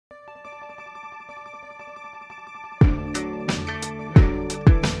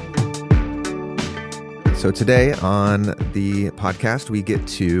So today on the podcast, we get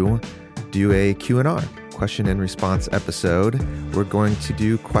to do a Q&R, question and response episode. We're going to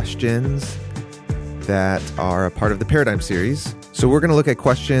do questions that are a part of the Paradigm series. So we're going to look at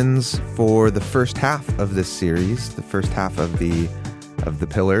questions for the first half of this series, the first half of the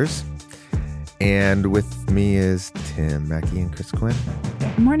pillars. And with me is Tim Mackey and Chris Quinn.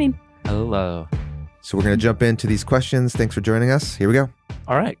 Good morning. Hello. So we're going to jump into these questions. Thanks for joining us. Here we go.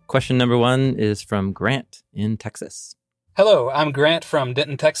 All right. Question number 1 is from Grant in Texas. Hello, I'm Grant from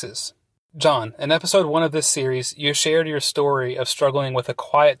Denton, Texas. John, in episode 1 of this series, you shared your story of struggling with a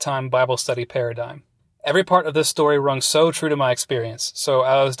quiet time Bible study paradigm. Every part of this story rung so true to my experience, so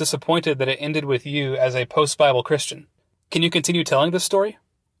I was disappointed that it ended with you as a post-Bible Christian. Can you continue telling this story?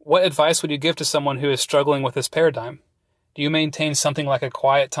 What advice would you give to someone who is struggling with this paradigm? Do you maintain something like a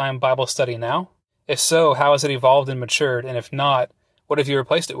quiet time Bible study now? If so, how has it evolved and matured? And if not, what have you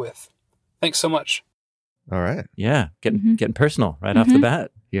replaced it with? Thanks so much. All right. Yeah. Getting personal right off the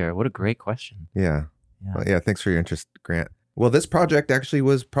bat here. What a great question. Yeah. Well, yeah. Thanks for your interest, Grant. Well, this project actually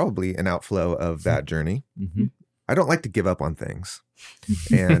was probably an outflow of that journey. Mm-hmm. I don't like to give up on things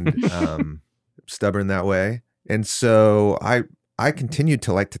and stubborn that way. And so I continued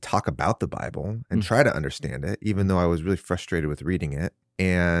to like to talk about the Bible and try to understand it, even though I was really frustrated with reading it.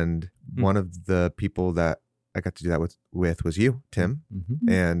 And one of the people that I got to do that with was you, Tim. Mm-hmm.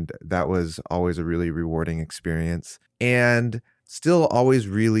 And that was always a really rewarding experience. And still always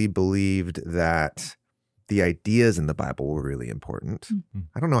really believed that the ideas in the Bible were really important. Mm-hmm.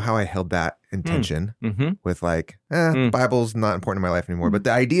 I don't know how I held that intention with like, Bible's not important in my life anymore, but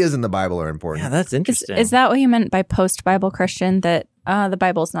the ideas in the Bible are important. Yeah, that's interesting. Is that what you meant by post-Bible Christian, that the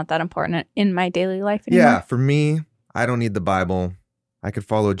Bible's not that important in my daily life anymore? Yeah, for me, I don't need the Bible. I could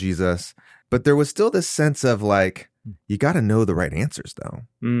follow Jesus. But there was still this sense of like, you got to know the right answers, though.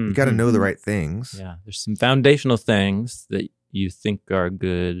 You got to know the right things. Yeah, there's some foundational things that you think are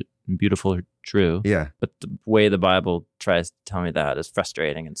good and beautiful or true. Yeah. But the way the Bible tries to tell me that is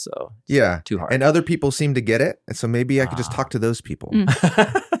frustrating, and so it's too hard. And other people seem to get it. And so maybe I could just talk to those people.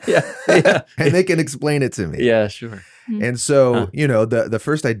 Yeah. And they can explain it to me. Yeah, sure. And so, the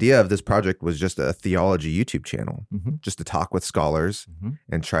first idea of this project was just a theology YouTube channel, just to talk with scholars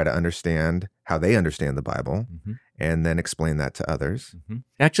and try to understand how they understand the Bible and then explain that to others.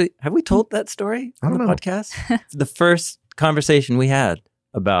 Actually, have we told that story on the podcast? The first conversation we had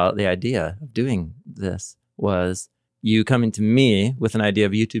about the idea of doing this was you coming to me with an idea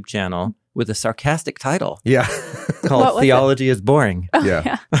of a YouTube channel with a sarcastic title. Yeah. Called Theology is Boring.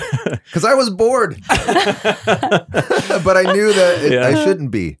 Yeah. Because I was bored. But I knew that I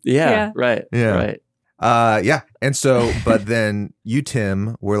shouldn't be. Yeah. Right. Yeah. Right. And so, but then you,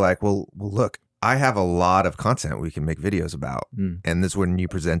 Tim, were like, well, look, I have a lot of content we can make videos about. And this is when you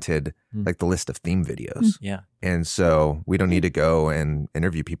presented like the list of theme videos. Yeah. And so we don't need to go and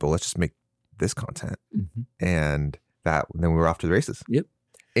interview people. Let's just make this content. And then we were off to the races. Yep.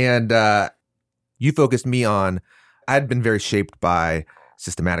 And you focused me on, I'd been very shaped by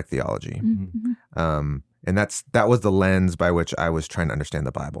systematic theology. And that was the lens by which I was trying to understand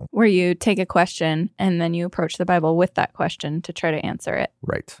the Bible. Where you take a question and then you approach the Bible with that question to try to answer it.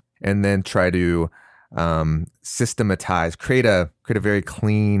 Right. And then try to systematize, create a very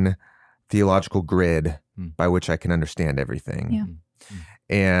clean theological grid by which I can understand everything. Yeah.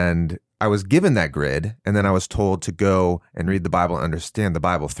 And I was given that grid, and then I was told to go and read the Bible and understand the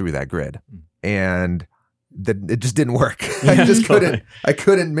Bible through that grid. And it just didn't work. I just couldn't. I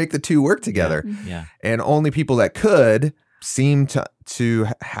couldn't make the two work together. Yeah. And only people that could seemed to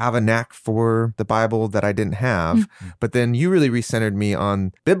have a knack for the Bible that I didn't have. But then you really recentered me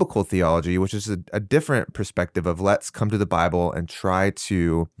on biblical theology, which is a different perspective of let's come to the Bible and try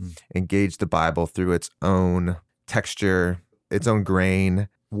to engage the Bible through its own texture, its own grain.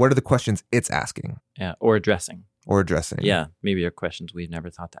 What are the questions it's asking? Yeah. Or addressing. Yeah. Maybe are questions we've never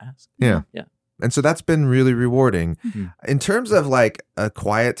thought to ask. Yeah. Yeah. And so that's been really rewarding. In terms of like a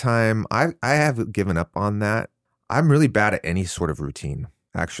quiet time, I have given up on that. I'm really bad at any sort of routine,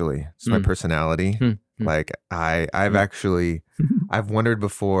 actually. It's my personality. Like I've actually, I've wondered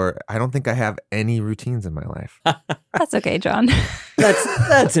before, I don't think I have any routines in my life. That's okay, John.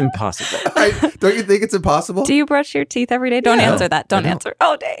 That's impossible. Don't you think it's impossible? Do you brush your teeth every day? Don't answer that. Don't answer.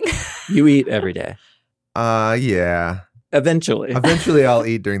 Oh, dang. You eat every day. Yeah. Eventually I'll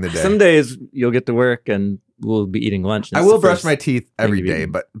eat during the day. Some days you'll get to work and we'll be eating lunch. I will brush my teeth every day,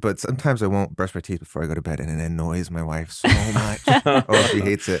 but sometimes I won't brush my teeth before I go to bed, and it annoys my wife so much. Oh, she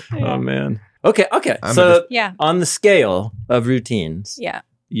hates it. Oh, man. Okay. So on the scale of routines, Yeah.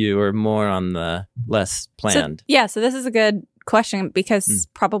 you are more on the less planned. So this is a good question because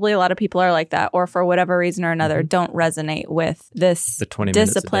probably a lot of people are like that, or for whatever reason or another, don't resonate with this The 20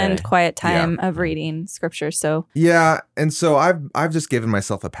 minutes disciplined, a day. quiet time of reading scripture. So Yeah, and so I've just given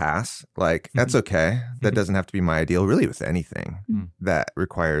myself a pass. Like, that's okay. That doesn't have to be my ideal, really, with anything that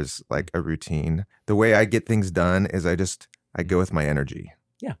requires like a routine. The way I get things done is I go with my energy.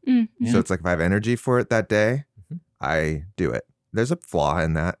 Yeah. So it's like if I have energy for it that day, I do it. There's a flaw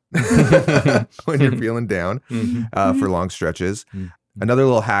in that when you're feeling down for long stretches. Another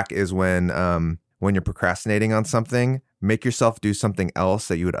little hack is when you're procrastinating on something, make yourself do something else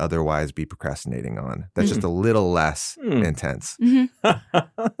that you would otherwise be procrastinating on. That's just a little less intense.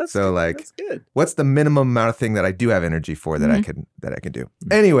 So like, That's good. what's the minimum amount of thing that I do have energy for that I can do?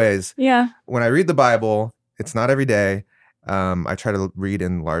 Anyways, when I read the Bible, it's not every day. I try to read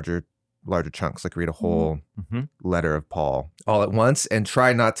in larger chunks, like read a whole letter of Paul all at once and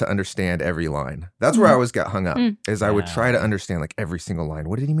try not to understand every line. That's where I always got hung up, is I would try to understand like every single line.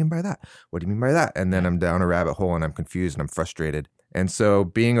 What did he mean by that? What do you mean by that? And then I'm down a rabbit hole and I'm confused and I'm frustrated. And so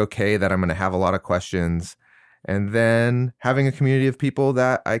being okay that I'm going to have a lot of questions and then having a community of people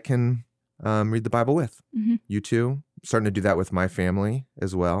that I can read the Bible with. You too. Starting to do that with my family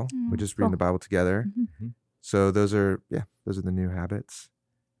as well. We're just reading the Bible together. So those are the new habits.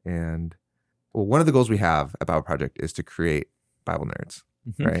 And well, one of the goals we have at Bible Project is to create Bible nerds,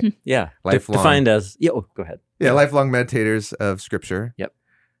 right? Yeah. Lifelong. Defined as, go ahead. Yeah, lifelong meditators of Scripture. Yep.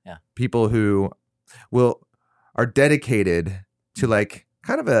 Yeah. People who are dedicated to like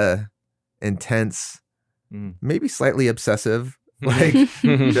kind of a intense, maybe slightly obsessive, like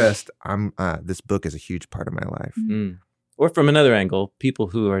just this book is a huge part of my life. Or from another angle, people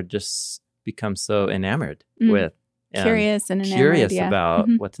who are just become so enamored with curious about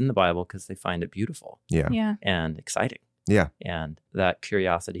what's in the Bible because they find it beautiful and exciting. Yeah. And that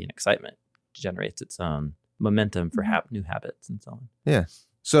curiosity and excitement generates its own momentum for new habits and so on. Yeah.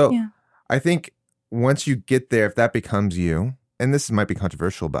 So I think once you get there, if that becomes you, and this might be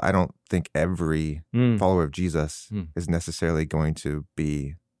controversial, but I don't think every follower of Jesus is necessarily going to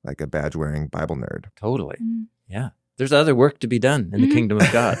be like a badge-wearing Bible nerd. Totally. Yeah. There's other work to be done in the kingdom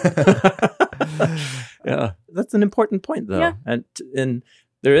of God. Yeah, that's an important point, though. Yeah. And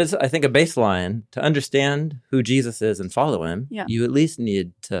there is, I think, a baseline to understand who Jesus is and follow him. Yeah. You at least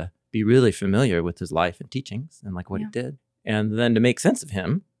need to be really familiar with his life and teachings and like what he did. And then to make sense of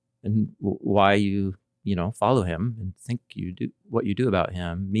him and why you follow him and think you do what you do about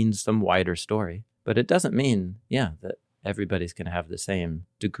him means some wider story. But it doesn't mean, that everybody's going to have the same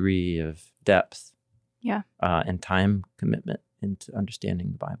degree of depth and time commitment into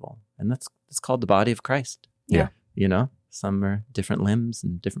understanding the Bible. And it's called the body of Christ. Yeah. Some are different limbs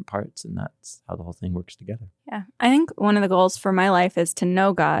and different parts, and that's how the whole thing works together. Yeah. I think one of the goals for my life is to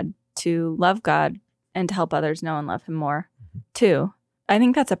know God, to love God, and to help others know and love him more too. I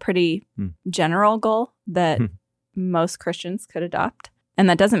think that's a pretty general goal that most Christians could adopt. And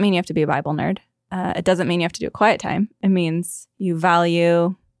that doesn't mean you have to be a Bible nerd. It doesn't mean you have to do a quiet time. It means you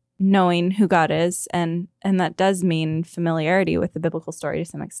value knowing who God is, and that does mean familiarity with the biblical story to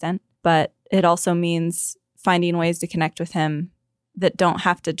some extent. But it also means finding ways to connect with him that don't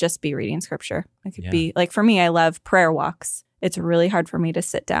have to just be reading scripture. It could be, like for me, I love prayer walks. It's really hard for me to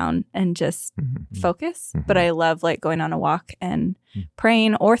sit down and just focus, but I love like going on a walk and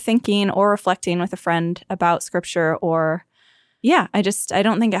praying or thinking or reflecting with a friend about scripture or I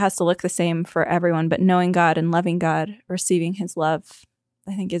don't think it has to look the same for everyone, but knowing God and loving God, receiving his love,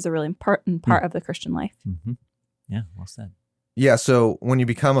 I think is a really important part of the Christian life. Yeah, well said. Yeah, so when you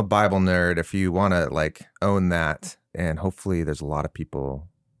become a Bible nerd, if you want to like own that, and hopefully there's a lot of people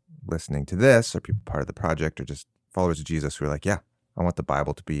listening to this, or people part of the project, or just followers of Jesus who are like, I want the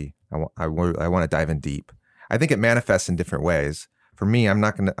Bible to be, I want to dive in deep. I think it manifests in different ways. For me, I'm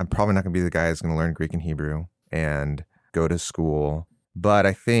probably not gonna be the guy who's gonna learn Greek and Hebrew and go to school, but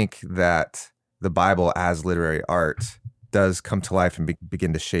I think that the Bible as literary art does come to life and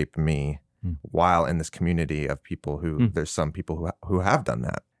begin to shape me while in this community of people who there's some people who have done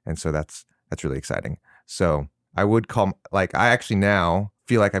that. And so that's really exciting. So I would call, like, I actually now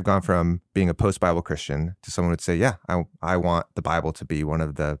feel like I've gone from being a post-Bible Christian to someone who would say, I want the Bible to be one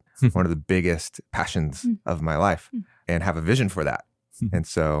of the biggest passions of my life and have a vision for that. And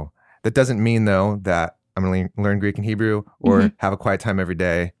so that doesn't mean though that I'm going to learn Greek and Hebrew or have a quiet time every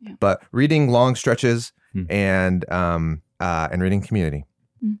day, but reading long stretches and reading community.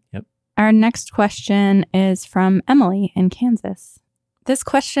 Yep. Our next question is from Emily in Kansas. This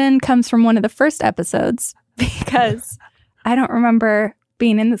question comes from one of the first episodes because I don't remember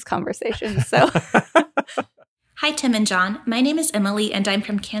being in this conversation. So, Hi, Tim and John. My name is Emily, and I'm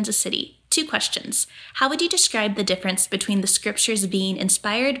from Kansas City. 2 questions. How would you describe the difference between the scriptures being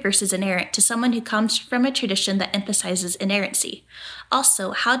inspired versus inerrant to someone who comes from a tradition that emphasizes inerrancy?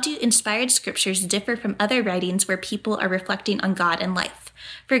 Also, how do inspired scriptures differ from other writings where people are reflecting on God and life?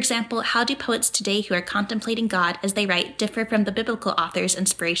 For example, how do poets today who are contemplating God as they write differ from the biblical author's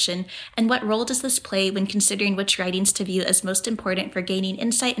inspiration? And what role does this play when considering which writings to view as most important for gaining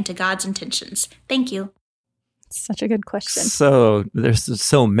insight into God's intentions? Thank you. Such a good question. So there's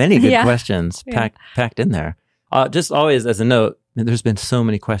so many good questions packed in there. Just always as a note, there's been so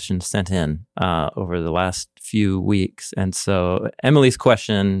many questions sent in over the last few weeks, and so Emily's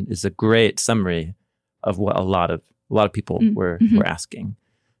question is a great summary of what a lot of people were asking.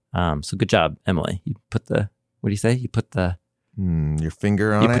 So good job, Emily. You put the what do you say? You put the your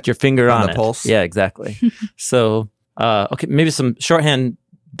finger on it. You put your finger on the it. Pulse. Yeah, exactly. So okay, maybe some shorthand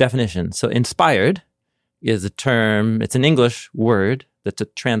definition. So inspired is a term, it's an English word that's a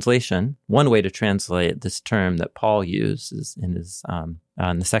translation. One way to translate this term that Paul uses in his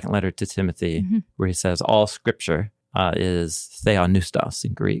in the second letter to Timothy, where he says all scripture is theopneustos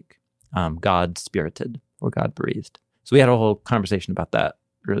in Greek, God-spirited or God-breathed. So we had a whole conversation about that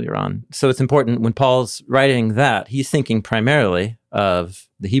earlier on. So it's important when Paul's writing that, he's thinking primarily of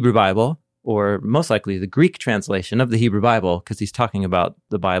the Hebrew Bible, or most likely the Greek translation of the Hebrew Bible, because he's talking about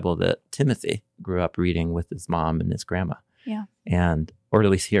the Bible that Timothy grew up reading with his mom and his grandma. Yeah. Or at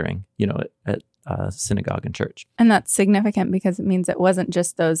least hearing, at synagogue and church. And that's significant because it means it wasn't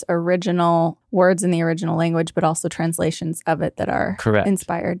just those original words in the original language, but also translations of it that are correct.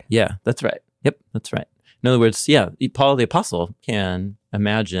 Inspired. Yeah, that's right. Yep, that's right. In other words, Paul the Apostle can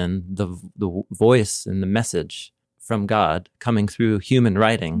imagine the voice and the message from God coming through human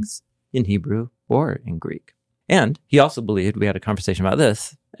writings in Hebrew or in Greek. And he also believed, we had a conversation about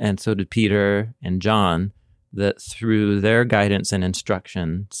this, and so did Peter and John, that through their guidance and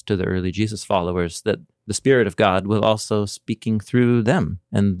instructions to the early Jesus followers, that the Spirit of God was also speaking through them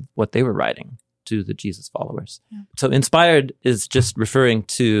and what they were writing to the Jesus followers. Yeah. So inspired is just referring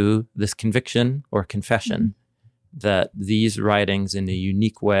to this conviction or confession that these writings in a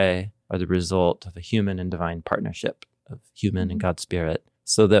unique way are the result of a human and divine partnership of human and God's Spirit,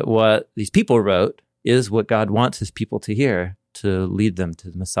 so that what these people wrote is what God wants his people to hear, to lead them to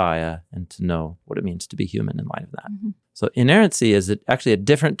the Messiah and to know what it means to be human in light of that. So inerrancy is actually a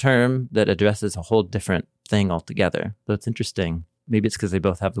different term that addresses a whole different thing altogether. So it's interesting. Maybe it's because they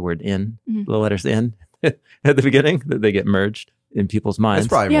both have the word in, the letters in at the beginning, that they get merged in people's minds.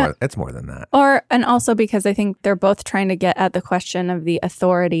 It's probably more. It's more than that. And also because I think they're both trying to get at the question of the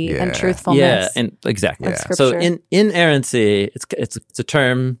authority and truthfulness. Yeah, and exactly. Of Scripture. So in inerrancy, it's a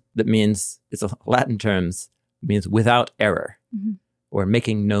term that means, it's a Latin terms, means without error or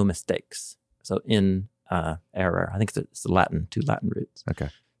making no mistakes. So in error, I think it's the Latin, 2 Latin roots. Okay.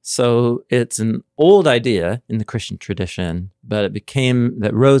 So it's an old idea in the Christian tradition, but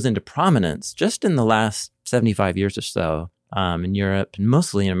that rose into prominence just in the last 75 years or so in Europe and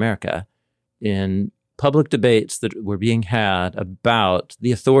mostly in America, in public debates that were being had about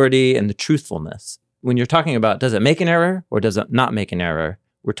the authority and the truthfulness. When you're talking about, does it make an error or does it not make an error?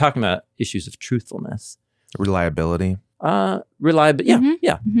 We're talking about issues of truthfulness. Reliability. Reliable.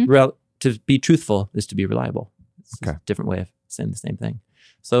 Yeah. To be truthful is to be reliable. It's a different way of saying the same thing.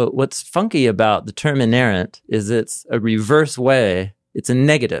 So what's funky about the term inerrant is it's a reverse way. It's a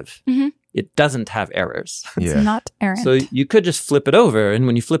negative. It doesn't have errors. It's not errant. So you could just flip it over. And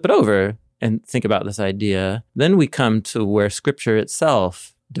when you flip it over and think about this idea, then we come to where Scripture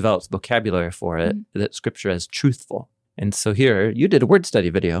itself develops vocabulary for it, that Scripture is truthful. And so here, you did a word study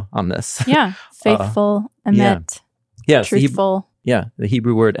video on this. Yeah. Faithful, emet, truthful. The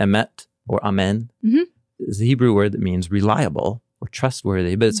Hebrew word emet or amen is a Hebrew word that means reliable or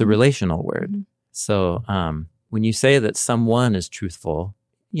trustworthy, but it's a relational word. So when you say that someone is truthful,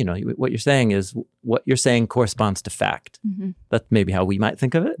 what you're saying is what you're saying corresponds to fact. That's maybe how we might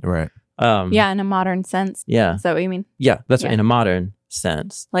think of it. Right. In a modern sense. Yeah. Is that what you mean? Yeah, that's right. In a modern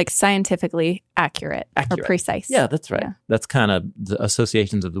sense. Like scientifically accurate. Or precise. Yeah, that's right. Yeah. That's kind of the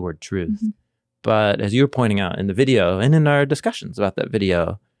associations of the word truth. But as you were pointing out in the video and in our discussions about that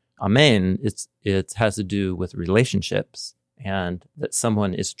video, amen, it has to do with relationships and that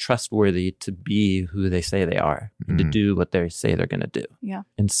someone is trustworthy to be who they say they are and to do what they say they're going to do. Yeah.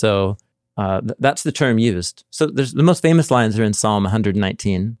 And so that's the term used. So there's the most famous lines are in Psalm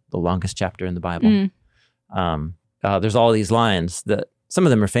 119, the longest chapter in the Bible. There's all these lines that some of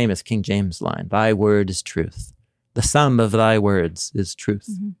them are famous King James line. Thy word is truth. The sum of thy words is truth,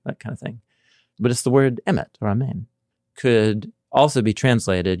 that kind of thing. But it's the word emet or amen. Could also be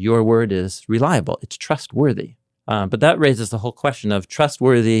translated, your word is reliable. It's trustworthy. But that raises the whole question of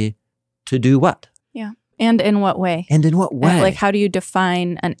trustworthy to do what? Yeah. And in what way? And in what way? Like, how do you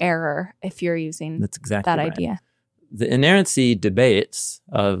define an error if you're using That's exactly that right. idea? The inerrancy debates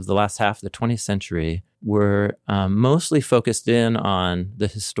of the last half of the 20th century were mostly focused in on the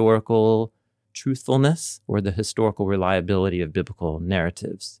historical truthfulness or the historical reliability of biblical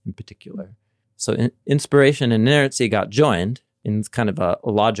narratives in particular. So inspiration and inerrancy got joined in kind of a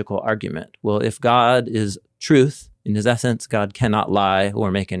logical argument. Well, if God is truth, in his essence, God cannot lie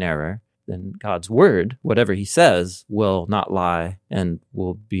or make an error, then God's word, whatever he says, will not lie and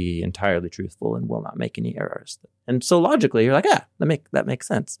will be entirely truthful and will not make any errors. And so logically, you're like, that makes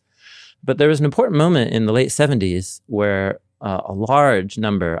sense. But there was an important moment in the late 70s where a large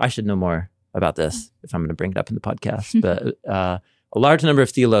number, I should know more about this if I'm going to bring it up in the podcast, but a large number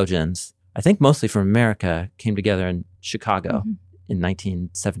of theologians, I think mostly from America, came together in Chicago in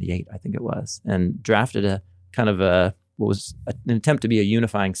 1978, I think it was, and drafted a kind of what was an attempt to be a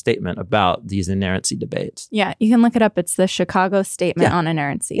unifying statement about these inerrancy debates. Yeah, you can look it up. It's the Chicago Statement on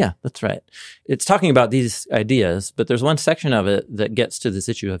Inerrancy. Yeah, that's right. It's talking about these ideas, but there's one section of it that gets to this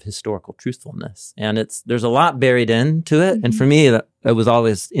issue of historical truthfulness. And there's a lot buried into it. And for me, I was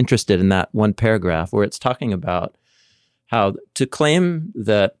always interested in that one paragraph where it's talking about how to claim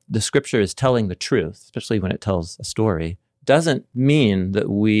that the scripture is telling the truth, especially when it tells a story, doesn't mean that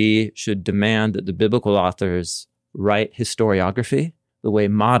we should demand that the biblical authors write historiography the way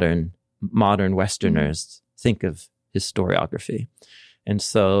modern Westerners think of historiography. And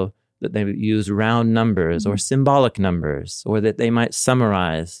so that they use round numbers or symbolic numbers, or that they might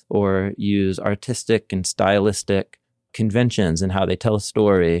summarize or use artistic and stylistic conventions in how they tell a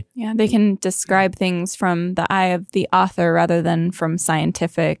story. Yeah, they can describe things from the eye of the author rather than from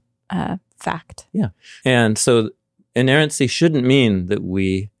scientific fact. Yeah. And so inerrancy shouldn't mean that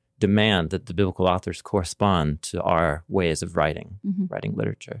we demand that the biblical authors correspond to our ways of writing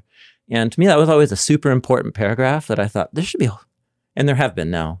literature. And to me, that was always a super important paragraph that I thought there should be, and there have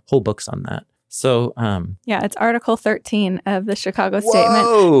been now, whole books on that. So, yeah, it's Article 13 of the Chicago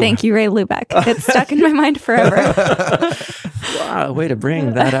Statement. Thank you, Ray Lubeck. It's stuck in my mind forever. Wow, way to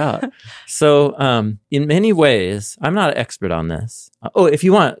bring that out. So, in many ways, I'm not an expert on this. If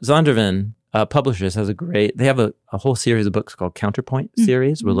you want, Zondervan Publishers has they have a whole series of books called Counterpoint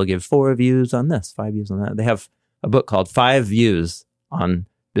series, where they'll give 4 views on this, 5 views on that. They have a book called 5 Views on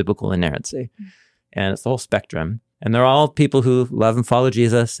Biblical Inerrancy. And it's the whole spectrum. And they're all people who love and follow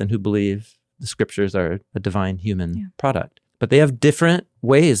Jesus and who believe the scriptures are a divine human product. But they have different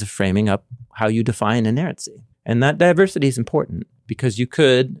ways of framing up how you define inerrancy. And that diversity is important because you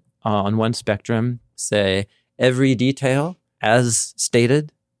could, on one spectrum, say every detail, as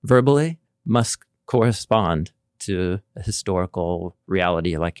stated verbally, must correspond to a historical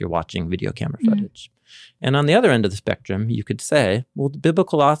reality, like you're watching video camera footage. And on the other end of the spectrum, you could say, well, the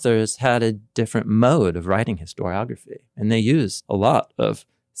biblical authors had a different mode of writing historiography, and they use a lot of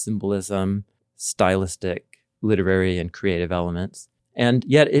symbolism, stylistic, literary, and creative elements. And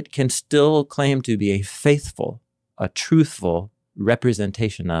yet it can still claim to be a faithful, a truthful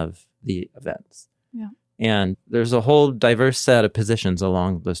representation of the events. Yeah. And there's a whole diverse set of positions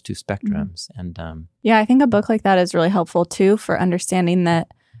along those two spectrums. And yeah, I think a book like that is really helpful too for understanding that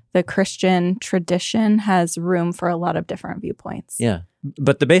the Christian tradition has room for a lot of different viewpoints. Yeah.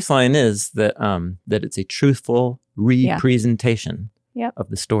 But the baseline is that that it's a truthful representation of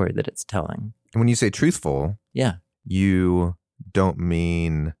the story that it's telling. And when you say truthful, you don't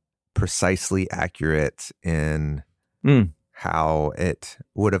mean precisely accurate in how it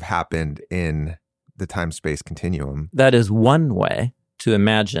would have happened in the time-space continuum. That is one way to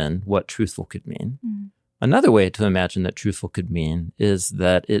imagine what truthful could mean. Another way to imagine that truthful could mean is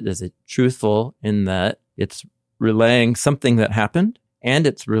that it is truthful in that it's relaying something that happened, and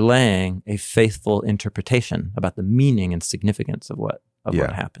it's relaying a faithful interpretation about the meaning and significance of what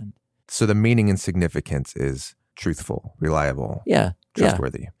happened. So the meaning and significance is truthful, reliable,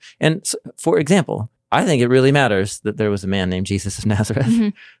 trustworthy. And so, for example, I think it really matters that there was a man named Jesus of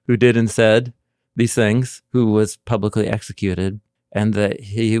Nazareth who did and said these things, who was publicly executed, and that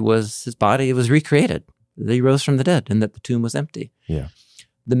his body was recreated, that he rose from the dead, and that the tomb was empty. Yeah.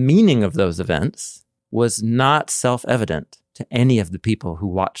 The meaning of those events was not self-evident to any of the people who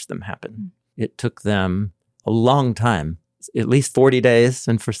watched them happen. It took them a long time, at least 40 days,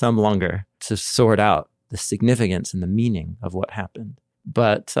 and for some longer, to sort out the significance and the meaning of what happened.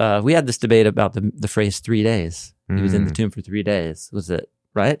 But we had this debate about the phrase 3 days. He was in the tomb for 3 days. Was it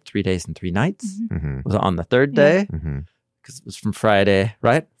right? 3 days and 3 nights? Was it on the third day? Because it was from Friday,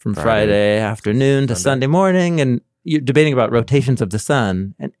 right? From Friday afternoon to Sunday morning. And you're debating about rotations of the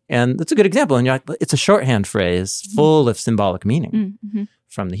sun. And that's a good example. And you're like, it's a shorthand phrase full of symbolic meaning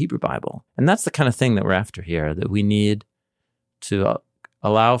from the Hebrew Bible. And that's the kind of thing that we're after here, that we need to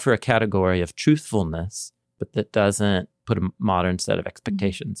allow for a category of truthfulness, but that doesn't put a modern set of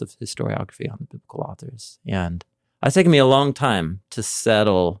expectations of historiography on the biblical authors. And it's taken me a long time to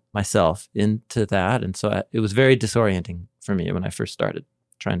settle myself into that. And so it was very disorienting for me when I first started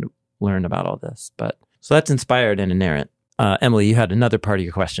trying to learn about all this. But so that's inspired and inerrant. Emily, you had another part of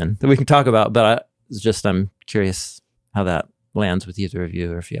your question that we can talk about, but I'm curious how that lands with either of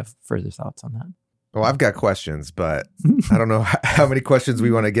you, or if you have further thoughts on that. Well, I've got questions, but I don't know how many questions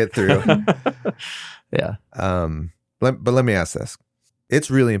we want to get through. Yeah. But let me ask this. It's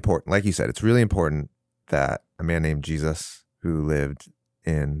really important. Like you said, it's really important that a man named Jesus, who lived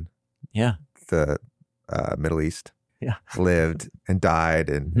in the Middle East, lived and died.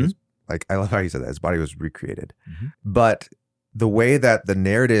 And I love how you said that. His body was recreated. Mm-hmm. But the way that the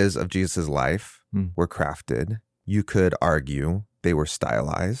narratives of Jesus' life were crafted, you could argue they were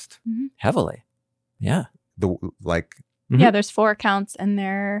stylized. Mm-hmm. Heavily. Yeah. There's 4 accounts and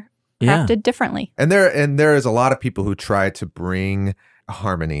they're crafted differently. And there is a lot of people who try to bring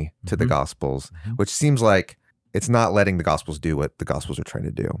harmony to the Gospels, which seems like it's not letting the Gospels do what the Gospels are trying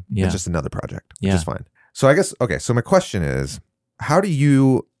to do. Yeah. It's just another project, which is fine. So I guess, so my question is, how do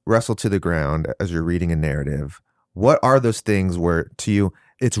you wrestle to the ground as you're reading a narrative? What are those things where to you,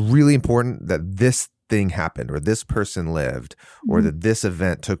 it's really important that this thing happened, or this person lived, or that this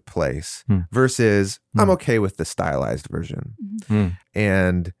event took place, versus I'm okay with the stylized version?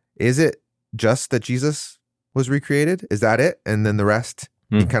 And is it just that Jesus was recreated? Is that it? And then the rest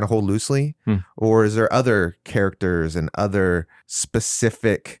you can kind of hold loosely? Or is there other characters and other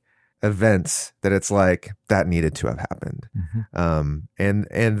specific events that it's like that needed to have happened? And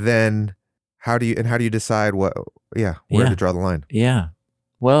then how do you decide where to draw the line? Yeah.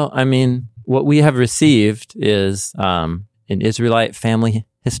 Well, I mean, what we have received is an Israelite family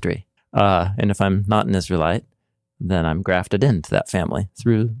history. And if I'm not an Israelite, then I'm grafted into that family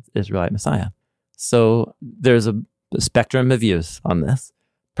through Israelite Messiah. So there's a spectrum of views on this.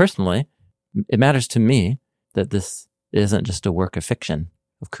 Personally, it matters to me that this isn't just a work of fiction,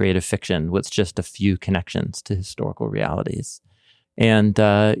 of creative fiction, with just a few connections to historical realities. And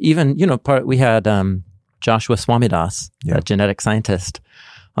even, we had Joshua Swamidas, a genetic scientist,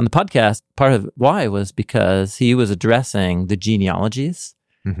 on the podcast. Part of why was because he was addressing the genealogies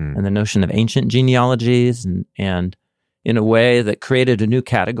and the notion of ancient genealogies, and in a way that created a new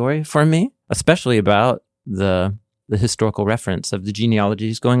category for me, especially about the historical reference of the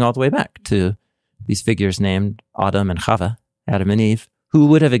genealogies going all the way back to these figures named Adam and Chava, Adam and Eve, who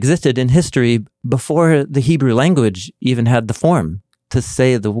would have existed in history before the Hebrew language even had the form to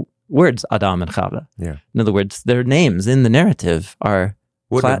say the words Adam and Chava. Yeah. In other words, their names in the narrative are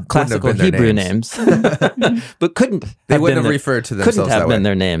classical Hebrew names, but they wouldn't have referred to themselves couldn't have that been way.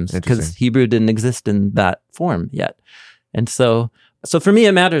 Their names, because Hebrew didn't exist in that form yet. And so for me,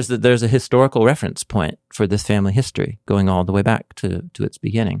 it matters that there's a historical reference point for this family history going all the way back to its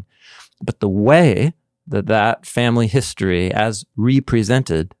beginning. But the way that family history, as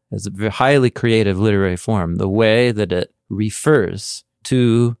represented as a highly creative literary form, the way that it refers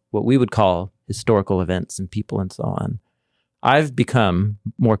to what we would call historical events and people and so on, I've become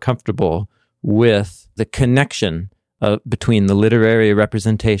more comfortable with the connection between the literary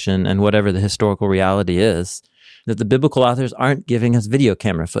representation and whatever the historical reality is, that the biblical authors aren't giving us video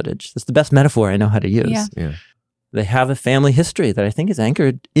camera footage. That's the best metaphor I know how to use. Yeah. They have a family history that I think is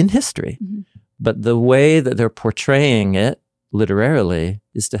anchored in history. But the way that they're portraying it literarily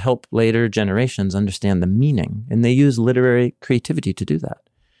is to help later generations understand the meaning. And they use literary creativity to do that.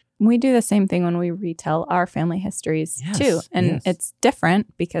 We do the same thing when we retell our family histories too. And it's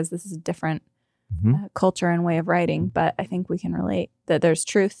different because this is a different culture and way of writing. But I think we can relate that there's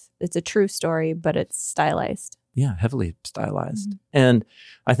truth. It's a true story, but it's stylized. Yeah, heavily stylized. And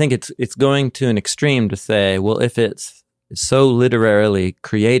I think it's going to an extreme to say, well, if it's so literarily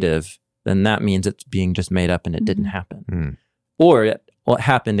creative, then that means it's being just made up and it didn't happen. Or it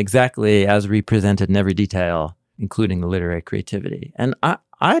happened exactly as represented in every detail, including the literary creativity. And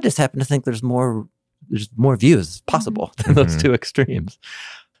I just happen to think there's more views possible than those two extremes.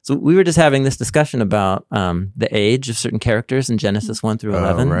 So we were just having this discussion about the age of certain characters in Genesis 1 through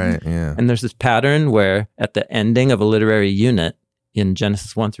 11. Oh, right, yeah. And there's this pattern where at the ending of a literary unit in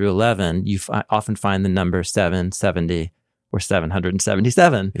Genesis 1 through 11, you often find the number 770 or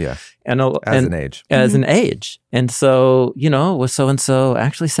 777. Yeah, and an age. As an age. And so, was so-and-so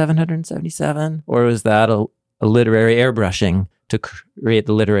actually 777? Or was that a literary airbrushing to create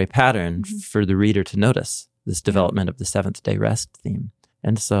the literary pattern for the reader to notice this development of the seventh day rest theme?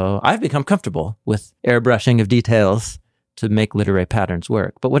 And so I've become comfortable with airbrushing of details to make literary patterns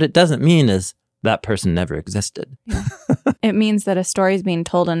work. But what it doesn't mean is that person never existed. Yeah. It means that a story is being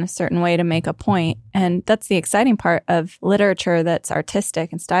told in a certain way to make a point. And that's the exciting part of literature that's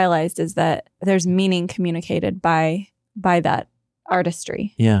artistic and stylized, is that there's meaning communicated by that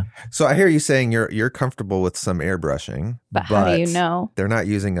artistry. Yeah. So I hear you saying you're comfortable with some airbrushing. But how do you know? They're not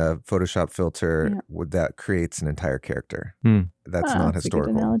using a Photoshop filter that creates an entire character. That's not That's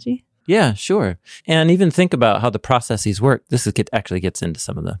historical. a good analogy. Yeah, sure. And even think about how the processes work. This actually gets into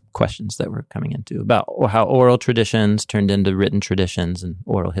some of the questions that we're coming into about how oral traditions turned into written traditions and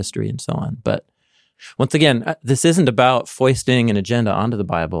oral history and so on. But once again, this isn't about foisting an agenda onto the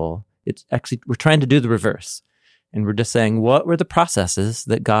Bible. It's actually, we're trying to do the reverse. And we're just saying, what were the processes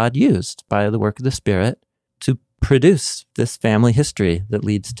that God used by the work of the Spirit to produce this family history that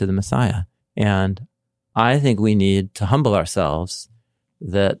leads to the Messiah? And I think we need to humble ourselves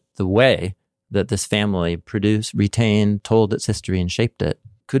that the way that this family produced, retained, told its history, and shaped it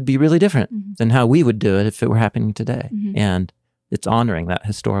could be really different than how we would do it if it were happening today. And it's honoring that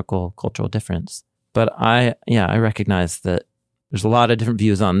historical, cultural difference. But I recognize that there's a lot of different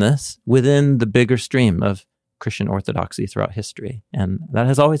views on this within the bigger stream of Christian orthodoxy throughout history. And that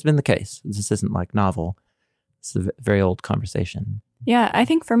has always been the case. This isn't like novel. It's a very old conversation. Yeah, I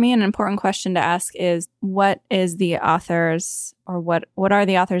think for me, an important question to ask is, what is the author's, or what are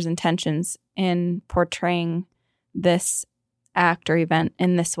the author's intentions in portraying this act or event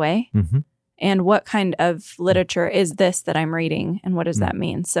in this way? And what kind of literature is this that I'm reading? And what does that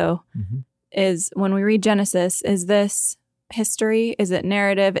mean? So when we read Genesis, is this history? Is it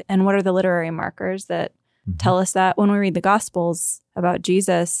narrative? And what are the literary markers that tell us that? When we read the Gospels about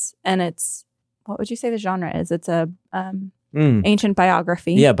Jesus, and it's, what would you say the genre is? It's a ancient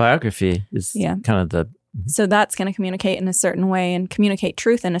biography. Yeah, biography is kind of the... So that's going to communicate in a certain way and communicate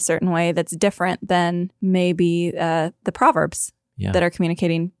truth in a certain way that's different than maybe the Proverbs that are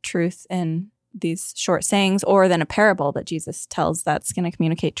communicating truth in these short sayings, or than a parable that Jesus tells that's going to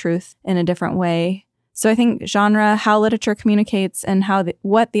communicate truth in a different way. So I think genre, how literature communicates, and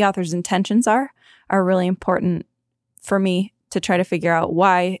what the author's intentions are really important for me to try to figure out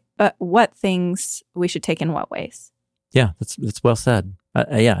what things we should take in what ways. Yeah, that's well said.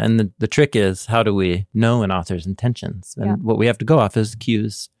 And the trick is, how do we know an author's intentions? And what we have to go off is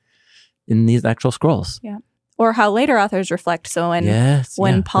cues in these actual scrolls. Yeah. Or how later authors reflect. So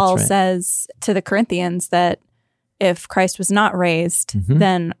when Paul says to the Corinthians that if Christ was not raised,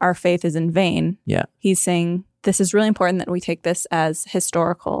 then our faith is in vain. Yeah. He's saying this is really important that we take this as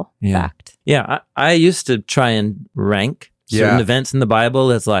historical fact. Yeah, I used to try and rank certain events in the Bible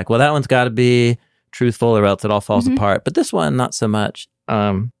as like, well, that one's got to be truthful or else it all falls apart. But this one, not so much.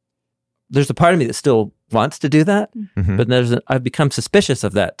 There's a part of me that still wants to do that, but I've become suspicious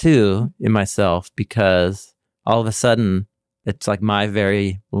of that too in myself, because all of a sudden it's like my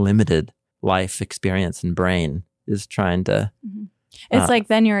very limited life experience and brain is trying to... It's like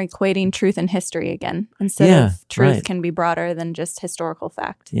then you're equating truth and history again, instead of truth can be broader than just historical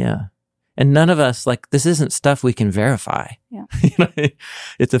fact. Yeah. And none of us, this isn't stuff we can verify. Yeah.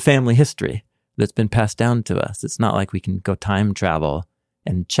 It's a family history that's been passed down to us. It's not like we can go time travel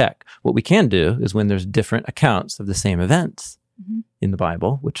and check. What we can do is, when there's different accounts of the same events in the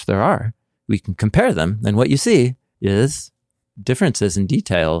Bible, which there are, we can compare them. And what you see is differences in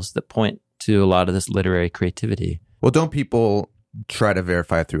details that point to a lot of this literary creativity. Well, don't people try to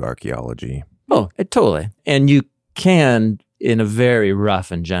verify through archaeology? Oh, totally. And you can, in a very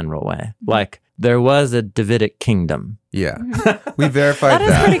rough and general way. Like, there was a Davidic kingdom. Yeah. We verified that. That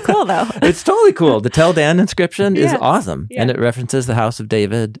is pretty cool, though. It's totally cool. The Tel Dan inscription is awesome. Yeah. And it references the house of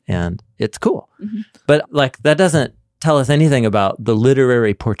David, and it's cool. But that doesn't tell us anything about the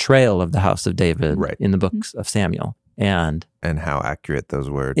literary portrayal of the house of David in the books of Samuel. And how accurate those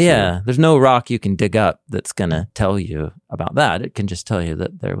were. Yeah. There's no rock you can dig up that's going to tell you about that. It can just tell you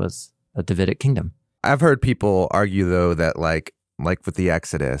that there was a Davidic kingdom. I've heard people argue, though, that like with the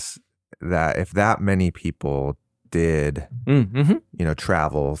Exodus, that if that many people did,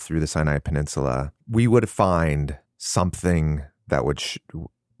 travel through the Sinai Peninsula, we would find something that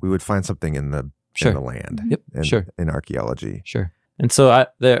we would find something in the land. Yep. In archaeology. Sure. And so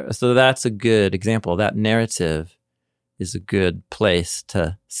so that's a good example. That narrative is a good place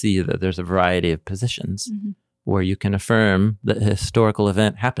to see that there's a variety of positions where you can affirm that a historical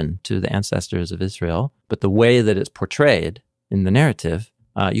event happened to the ancestors of Israel, but the way that it's portrayed in the narrative,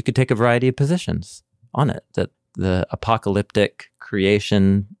 you could take a variety of positions on it, that the apocalyptic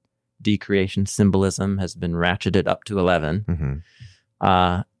creation, decreation symbolism has been ratcheted up to 11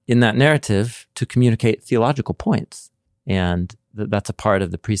 in that narrative to communicate theological points. And that's a part of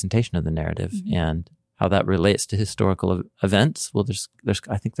the presentation of the narrative and how that relates to historical events, well,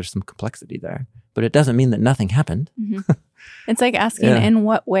 I think there's some complexity there. But it doesn't mean that nothing happened. Mm-hmm. It's like asking, in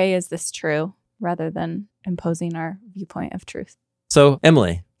what way is this true, rather than imposing our viewpoint of truth. So,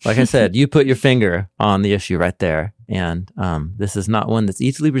 Emily, like I said, you put your finger on the issue right there. And this is not one that's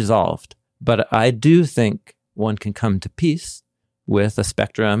easily resolved. But I do think one can come to peace with a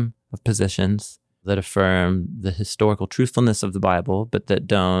spectrum of positions that affirm the historical truthfulness of the Bible, but that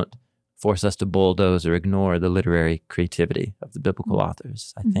don't force us to bulldoze or ignore the literary creativity of the biblical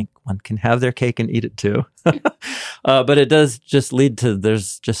authors. I think one can have their cake and eat it too. But it does just lead to,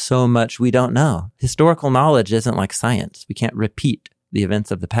 there's just so much we don't know. Historical knowledge isn't like science. We can't repeat the events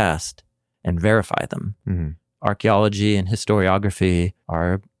of the past and verify them. Mm-hmm. Archaeology and historiography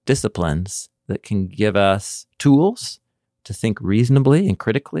are disciplines that can give us tools to think reasonably and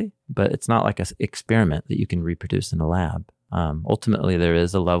critically, but it's not like an experiment that you can reproduce in a lab. Ultimately, there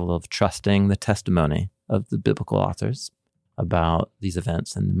is a level of trusting the testimony of the biblical authors about these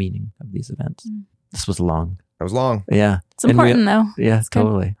events and the meaning of these events. This was long. That was long. Yeah. It's important, though. Yeah, it's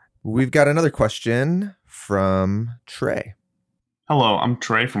totally. We've got another question from Trey. Hello, I'm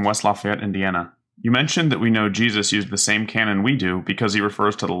Trey from West Lafayette, Indiana. You mentioned that we know Jesus used the same canon we do because he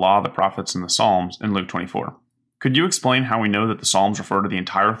refers to the law, the prophets, and the Psalms in Luke 24. Could you explain how we know that the Psalms refer to the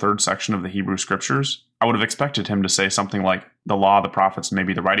entire third section of the Hebrew Scriptures? I would have expected him to say something like the law, the prophets, and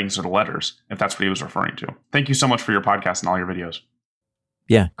maybe the writings or the letters, if that's what he was referring to. Thank you so much for your podcast and all your videos.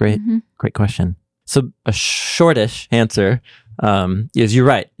 Yeah, great. Mm-hmm. Great question. So a shortish answer is you're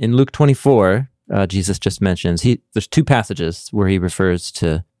right. In Luke 24, Jesus just mentions, there's two passages where he refers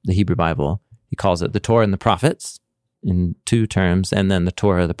to the Hebrew Bible. He calls it the Torah and the prophets in two terms, and then the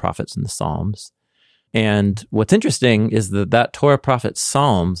Torah, the prophets, and the Psalms. And what's interesting is that Torah, prophets,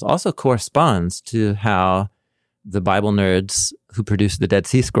 Psalms also corresponds to how the Bible nerds who produced the Dead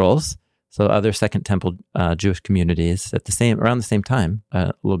Sea Scrolls, so other Second Temple Jewish communities around the same time,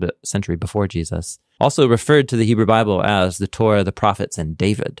 a little bit century before Jesus, also referred to the Hebrew Bible as the Torah, the prophets, and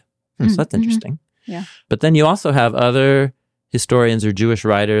David. So that's interesting. Yeah. But then you also have other historians or Jewish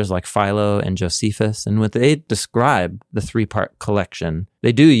writers like Philo and Josephus, and when they describe the three-part collection,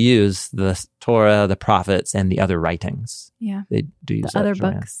 they do use the Torah, the prophets, and the other writings. Yeah. They do use the other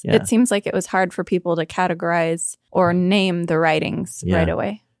books. Yeah. It seems like it was hard for people to categorize or name the writings right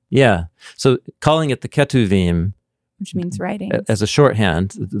away. Yeah. So calling it the Ketuvim, which means writings, as a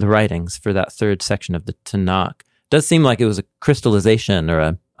shorthand, the writings for that third section of the Tanakh, does seem like it was a crystallization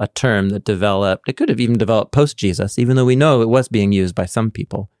or a term that developed. It could have even developed post-Jesus, even though we know it was being used by some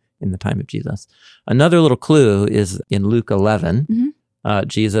people in the time of Jesus. Another little clue is in Luke 11. Mm-hmm.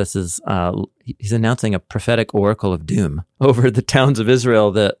 Jesus is he's announcing a prophetic oracle of doom over the towns of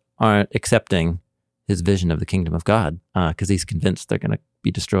Israel that aren't accepting his vision of the kingdom of God, because he's convinced they're going to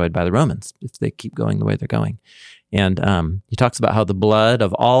be destroyed by the Romans if they keep going the way they're going. And he talks about how the blood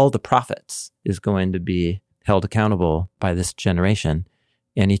of all the prophets is going to be held accountable by this generation.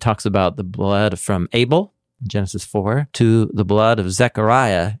 And he talks about the blood from Abel, Genesis 4, to the blood of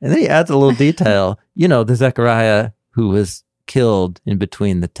Zechariah. And then he adds a little detail, the Zechariah who was killed in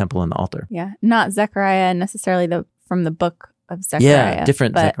between the temple and the altar. Yeah, not Zechariah necessarily from the book of Zechariah. Yeah,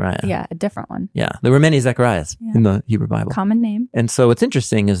 different Zechariah. Yeah, a different one. Yeah, there were many Zechariahs in the Hebrew Bible. Common name. And so what's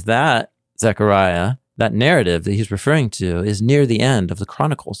interesting is that Zechariah, that narrative that he's referring to, is near the end of the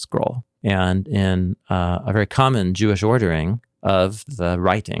Chronicles scroll. And in a very common Jewish ordering of the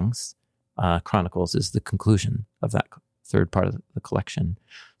writings, Chronicles is the conclusion of that third part of the collection.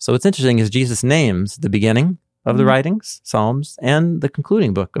 So what's interesting is Jesus names the beginning of the writings, Psalms, and the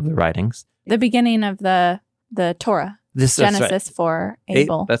concluding book of the writings. The beginning of the Torah, Genesis for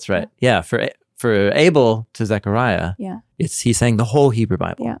Abel. That's right. Yeah, for Abel to Zechariah, he's saying the whole Hebrew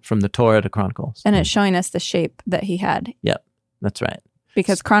Bible, from the Torah to Chronicles. And it's showing us the shape that he had. Yep, that's right.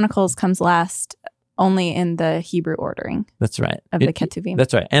 Because Chronicles comes last only in the Hebrew ordering. That's right. Of the Ketuvim.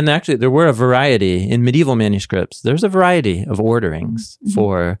 That's right. And actually, there were a variety in medieval manuscripts. There's a variety of orderings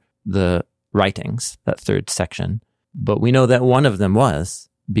for the writings, that third section. But we know that one of them was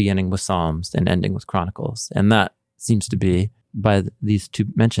beginning with Psalms and ending with Chronicles. And that seems to be, by these two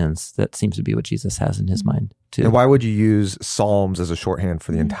mentions, that seems to be what Jesus has in his mind, too. And why would you use Psalms as a shorthand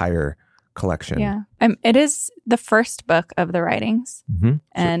for the entire collection? Yeah. It is the first book of the writings,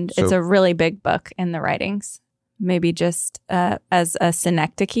 and it's a really big book in the writings. Maybe just as a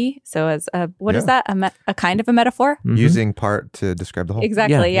synecdoche. So as what is that? A kind of a metaphor? Using part to describe the whole.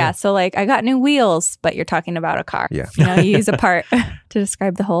 Exactly. Yeah. So like, I got new wheels, but you're talking about a car. Yeah. You use a part to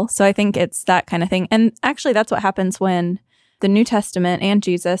describe the whole. So I think it's that kind of thing. And actually, that's what happens when the New Testament and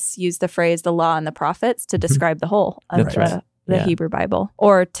Jesus use the phrase the law and the prophets to describe the whole of the Yeah. Hebrew Bible.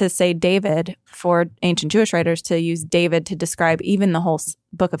 Or to say David, for ancient Jewish writers, to use David to describe even the whole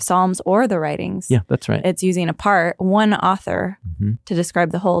book of Psalms or the writings. Yeah, that's right. It's using one author Mhm. to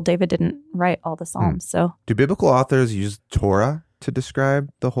describe the whole. David didn't write all the Psalms. So Do biblical authors use Torah to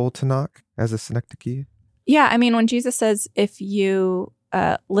describe the whole Tanakh as a synecdoche? yeah, I mean, when Jesus says, if you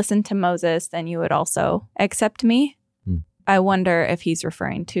listen to Moses, then you would also accept me. I wonder if he's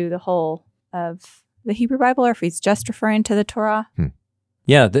referring to the whole of the Hebrew Bible or if he's just referring to the Torah.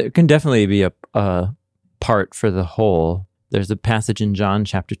 Yeah, there can definitely be a part for the whole. There's a passage in John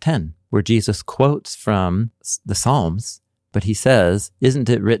chapter 10 where Jesus quotes from the Psalms, but he says, isn't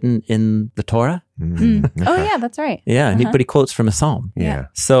it written in the Torah? Oh, yeah, that's right. Yeah, but he quotes from a Psalm. Yeah.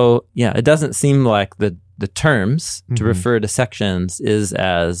 So, yeah, it doesn't seem like the terms to refer to sections is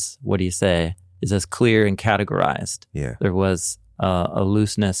as, what do you say, is as clear and categorized. Yeah. There was a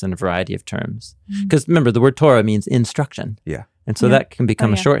looseness and a variety of terms. Because remember, the word Torah means instruction. Yeah. And so Yeah. that can become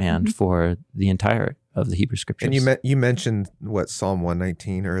Oh, a yeah. shorthand for the entire of the Hebrew Scriptures. And you mentioned Psalm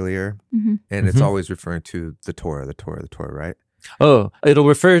 119 earlier, Mhm. and it's Mhm. always referring to the Torah, right? Oh, it'll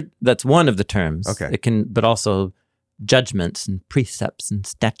refer, that's one of the terms. Okay. It can, but also judgments and precepts and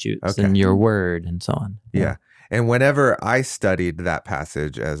statutes Okay. and your word and so on. Yeah. And whenever I studied that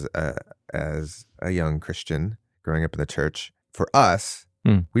passage as a young Christian growing up in the church, for us,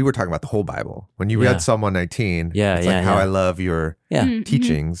 we were talking about the whole Bible. When you Yeah. read Psalm 119, Yeah, it's yeah, like how yeah. I love your Yeah. Mhm.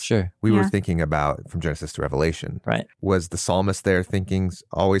 teachings. Sure. We were Yeah. thinking about from Genesis to Revelation. Right. Was the psalmist there thinking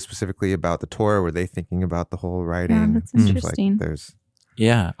always specifically about the Torah? Were they thinking about the whole writing? that's It seems interesting. Like there's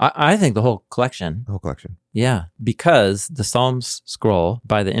Yeah. I think the whole collection. the whole collection. Yeah. Because the Psalms scroll,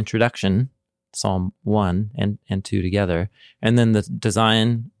 by the introduction, Psalm 1 and 2 together, and then the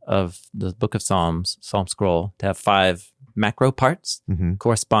design of the book of Psalms, Psalm scroll, to have 5 macro parts Mm-hmm.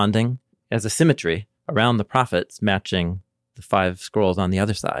 corresponding as a symmetry around the prophets, matching the 5 scrolls on the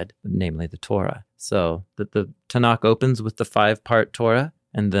other side, namely the Torah. So that the Tanakh opens with the 5-part Torah,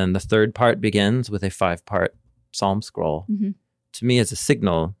 and then the third part begins with a 5-part Psalm scroll. Mhm. To me, is a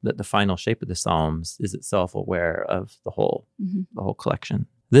signal that the final shape of the Psalms is itself aware of the whole collection.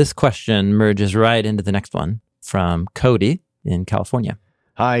 This question merges right into the next one from Cody in California.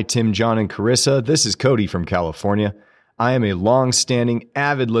 Hi, Tim, John, and Carissa. This is Cody from California. I am a long-standing,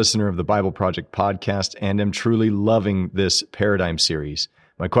 avid listener of the Bible Project podcast and am truly loving this Paradigm series.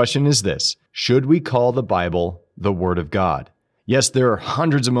 My question is this: should we call the Bible the Word of God? Yes, there are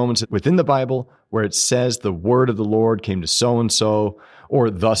hundreds of moments within the Bible where it says the word of the Lord came to so-and-so, or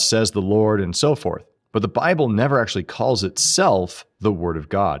thus says the Lord, and so forth. But the Bible never actually calls itself the Word of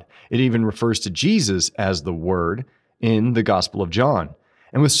God. It even refers to Jesus as the Word in the Gospel of John.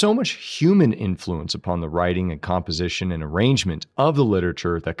 And with so much human influence upon the writing and composition and arrangement of the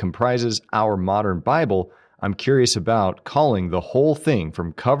literature that comprises our modern Bible, I'm curious about calling the whole thing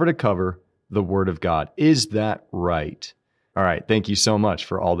from cover to cover the Word of God. Is that right? All right. Thank you so much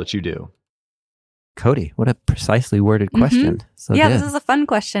for all that you do. Cody, what a precisely worded question. So yeah, good. this is a fun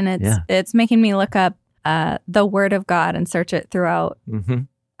question. It's making me look up the Word of God and search it throughout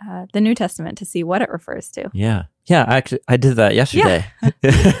the New Testament to see what it refers to. Yeah. Yeah, actually, I did that yesterday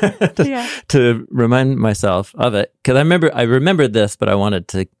to remind myself of it. Because I remembered this, but I wanted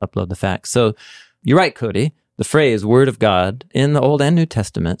to upload the facts. So you're right, Cody. The phrase Word of God in the Old and New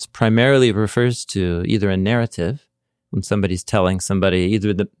Testaments primarily refers to either a narrative, when somebody's telling somebody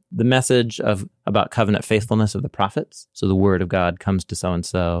either the message about covenant faithfulness of the prophets. So the Word of God comes to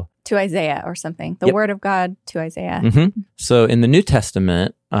so-and-so. To Isaiah or something. The Word of God to Isaiah. So in the New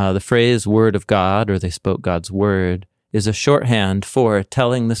Testament, the phrase Word of God, or they spoke God's Word, is a shorthand for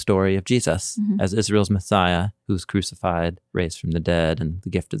telling the story of Jesus as Israel's Messiah, who's crucified, raised from the dead, and the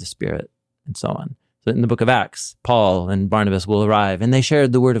gift of the Spirit, and so on. So in the book of Acts, Paul and Barnabas will arrive, and they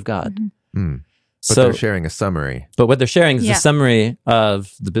shared the Word of God. But they're sharing a summary. But what they're sharing is a summary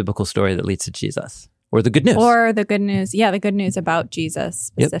of the biblical story that leads to Jesus. Or the good news. Or the good news. Yeah, the good news about Jesus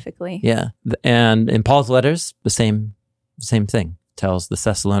specifically. Yep. Yeah. And in Paul's letters, the same thing. Tells the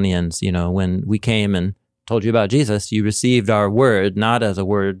Thessalonians, when we came and told you about Jesus, you received our word, not as a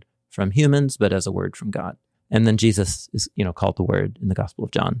word from humans, but as a word from God. And then Jesus is, called the Word in the Gospel of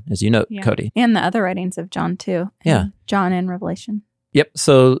John, as you note, Cody. And the other writings of John too. Yeah. John and Revelation. Yep.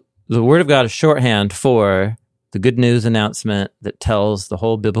 So the Word of God is shorthand for the good news announcement that tells the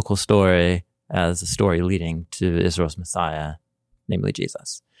whole biblical story as a story leading to Israel's Messiah, namely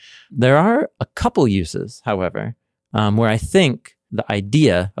Jesus. There are a couple uses, however, where I think the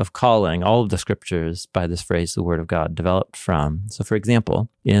idea of calling all of the scriptures by this phrase, the Word of God, developed from. So, for example,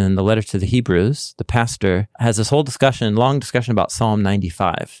 in the letter to the Hebrews, the pastor has this whole long discussion about Psalm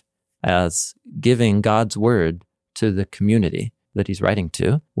 95 as giving God's word to the community that he's writing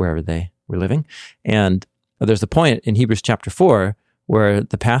to, wherever they were living. And there's a point in Hebrews chapter 4 where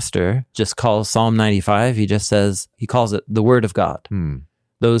the pastor just calls Psalm 95, he calls it the Word of God.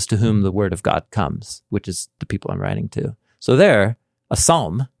 Those to whom the Word of God comes, which is the people I'm writing to. So there, a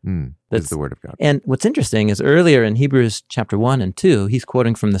psalm is the Word of God. And what's interesting is earlier in Hebrews chapter 1 and 2, he's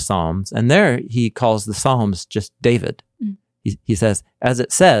quoting from the Psalms, and there he calls the Psalms just David. He says, as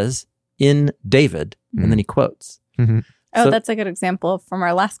it says in David, and then he quotes. Oh, that's a good example from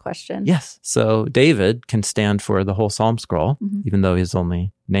our last question. Yes. So David can stand for the whole Psalm scroll, even though he's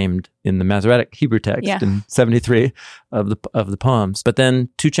only named in the Masoretic Hebrew text in 73 of the poems. But then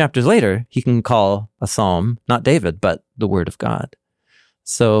 2 chapters later, he can call a psalm, not David, but the Word of God.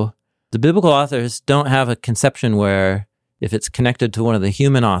 So the biblical authors don't have a conception where if it's connected to one of the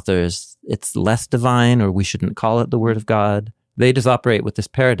human authors, it's less divine or we shouldn't call it the Word of God. They just operate with this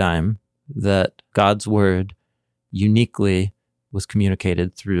paradigm that God's Word uniquely was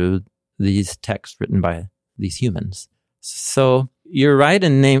communicated through these texts written by these humans. So you're right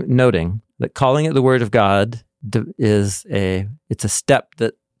in noting that calling it the Word of God it's a step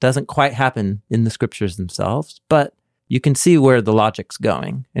that doesn't quite happen in the scriptures themselves, but you can see where the logic's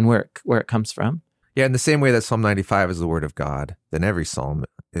going and where it comes from. Yeah, in the same way that Psalm 95 is the Word of God, then every psalm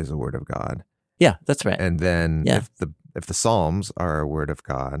is a Word of God. Yeah, that's right. And then if the Psalms are a Word of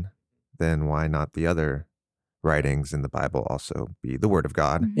God, then why not the other writings in the Bible also be the Word of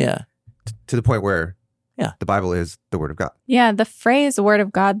God? Yeah. To the point where the Bible is the Word of God. Yeah, the phrase Word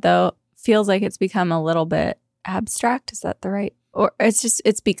of God, though, feels like it's become a little bit abstract. Is that the right? Or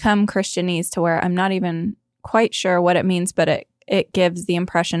it's become Christianese to where I'm not even quite sure what it means, but it gives the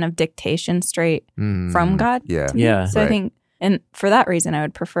impression of dictation straight from God. Yeah. So I think, and for that reason, I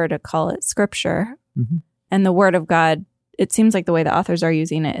would prefer to call it Scripture. And the Word of God, it seems like the way the authors are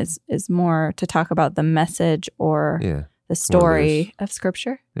using it is more to talk about the message or the story of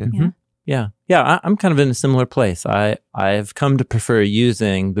Scripture. Yeah, I'm kind of in a similar place. I've come to prefer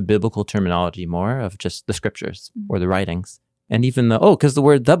using the biblical terminology more of just the scriptures or the writings. And even because the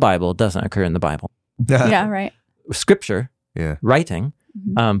word the Bible doesn't occur in the Bible. Yeah, right. Scripture, writing.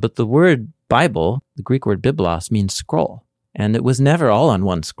 But the word Bible, the Greek word biblos, means scroll. And it was never all on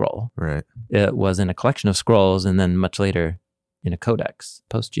one scroll. Right. It was in a collection of scrolls and then much later in a codex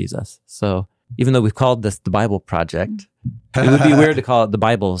post-Jesus. So even though we've called this the Bible Project, it would be weird to call it the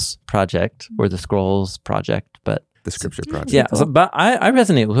Bible's Project or the Scrolls Project, but the Scripture Project. Yeah, but I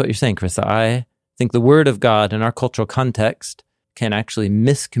resonate with what you're saying, Carissa. I think the Word of God in our cultural context can actually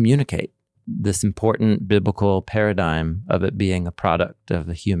miscommunicate this important biblical paradigm of it being a product of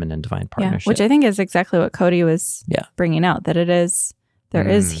the human and divine partnership. Which I think is exactly what Cody was bringing out, that there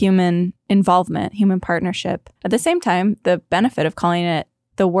is human involvement, human partnership. At the same time, the benefit of calling it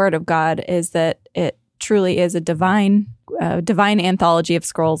the Word of God is that it truly is a divine anthology of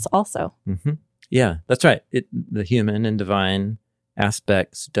scrolls also. Yeah, that's right. The human and divine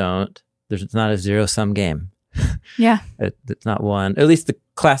aspects it's not a zero-sum game. Yeah. It's not one, at least the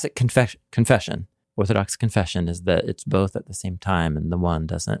classic confession, Orthodox confession, is that it's both at the same time and the one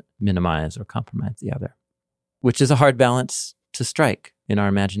doesn't minimize or compromise the other, which is a hard balance to strike in our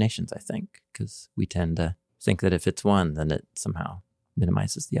imaginations, I think, because we tend to think that if it's one, then it somehow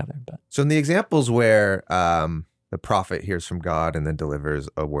minimizes the other. But so in the examples where the prophet hears from God and then delivers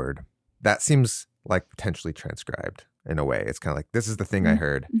a word, that seems like potentially transcribed in a way. It's kind of like, this is the thing I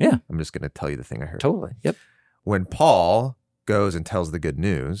heard. Yeah. I'm just going to tell you the thing I heard. Totally. Yep. When Paul goes and tells the good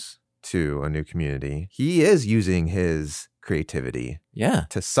news to a new community, he is using his creativity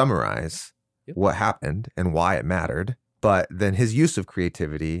to summarize what happened and why it mattered. But then his use of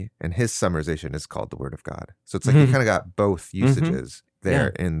creativity and his summarization is called the Word of God. So it's like you kind of got both usages there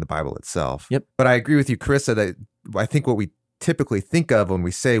in the Bible itself. Yep. But I agree with you, Carissa, that I think what we typically think of when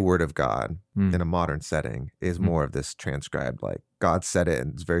we say Word of God in a modern setting is more of this transcribed, like God said it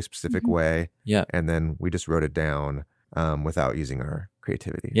in this very specific way. Yeah. And then we just wrote it down without using our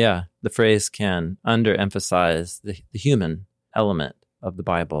creativity. Yeah. The phrase can underemphasize the human element of the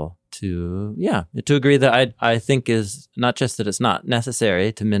Bible to agree that I think is not just that it's not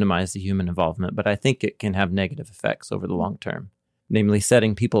necessary to minimize the human involvement, but I think it can have negative effects over the long term, namely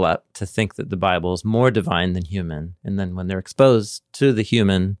setting people up to think that the Bible is more divine than human. And then when they're exposed to the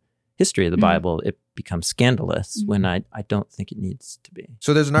human history of the Bible, it becomes scandalous when I don't think it needs to be.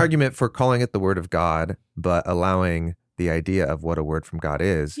 So there's an argument for calling it the Word of God, but allowing the idea of what a word from God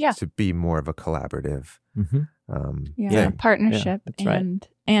is to be more of a collaborative partnership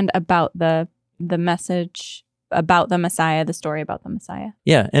and about the message about the Messiah, the story about the Messiah.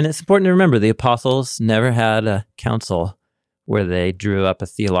 Yeah, and it's important to remember the apostles never had a council where they drew up a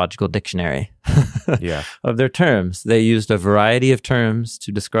theological dictionary Yeah. of their terms. They used a variety of terms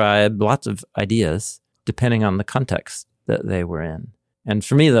to describe lots of ideas depending on the context that they were in. And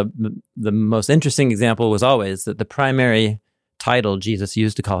for me, the most interesting example was always that the primary title Jesus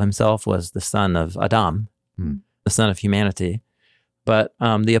used to call himself was the son of Adam, the son of humanity. But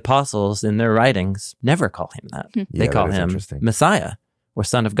the apostles in their writings never call him that. They call him Messiah or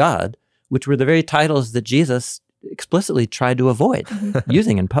Son of God, which were the very titles that Jesus explicitly tried to avoid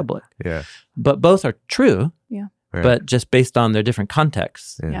using in public. Yeah. But both are true, Yeah. Right. but just based on their different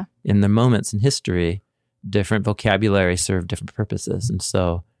contexts. Yeah. In the moments in history, different vocabulary serve different purposes. And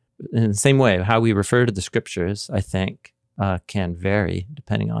so in the same way, how we refer to the scriptures, I think, can vary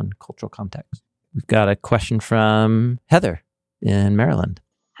depending on cultural context. We've got a question from Heather in Maryland.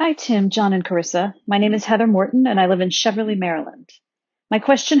 Hi, Tim, John, and Carissa. My name is Heather Morton, and I live in Cheverly, Maryland. My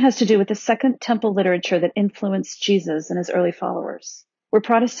question has to do with the Second Temple literature that influenced Jesus and his early followers. Were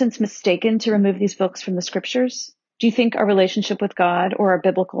Protestants mistaken to remove these books from the scriptures? Do you think our relationship with God or our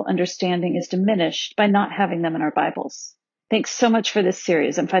biblical understanding is diminished by not having them in our Bibles? Thanks so much for this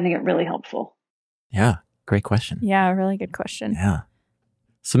series. I'm finding it really helpful. Yeah, great question. Yeah, really good question. Yeah.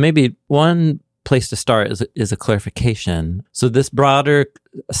 So maybe one place to start is a clarification. So this broader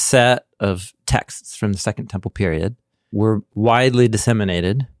set of texts from the Second Temple period were widely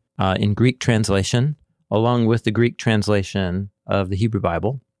disseminated in Greek translation, along with the Greek translation of the Hebrew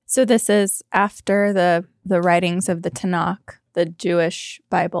Bible. So this is after the writings of the Tanakh, the Jewish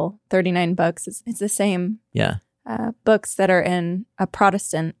Bible, 39 books. It's the same books that are in a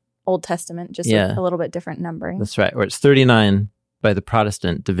Protestant Old Testament, just with a little bit different numbering. That's right. Or it's 39 by the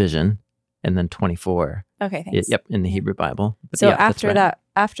Protestant division, and then 24. Okay, thanks. In the Hebrew Bible. But so yeah, after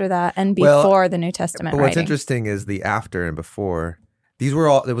that, and before the New Testament But what's writing. interesting is the after and before. These were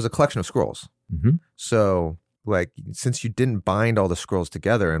all. It was a collection of scrolls. Mm-hmm. So, like, since you didn't bind all the scrolls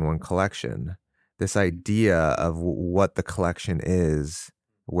together in one collection, this idea of what the collection is,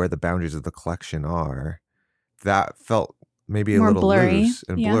 where the boundaries of the collection are, that felt maybe More a little blurry. loose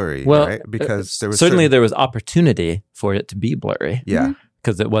and blurry, Well, right? Because there was certainly there was opportunity for it to be blurry. Yeah.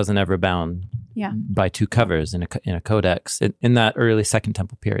 Because it wasn't ever bound by two covers in a codex in that early Second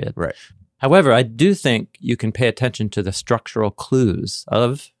Temple period. Right. However, I do think you can pay attention to the structural clues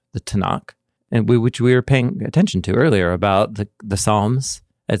of the Tanakh, and which we were paying attention to earlier about the Psalms.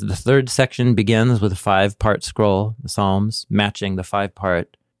 As the third section begins with a 5-part scroll, the Psalms matching the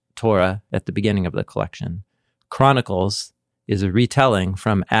 5-part Torah at the beginning of the collection. Chronicles is a retelling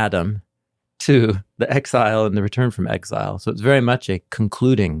from Adam to the exile and the return from exile. So it's very much a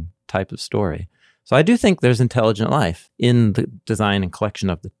concluding type of story. So I do think there's intelligent life in the design and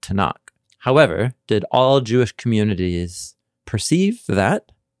collection of the Tanakh. However, did all Jewish communities perceive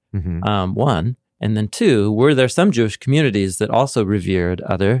that? Mm-hmm. One. And then two, were there some Jewish communities that also revered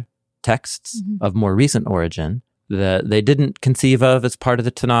other texts of more recent origin that they didn't conceive of as part of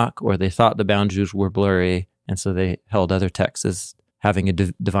the Tanakh, or they thought the boundaries were blurry, and so they held other texts as having a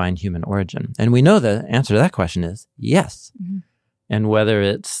divine human origin? And we know the answer to that question is yes. Mm-hmm. And whether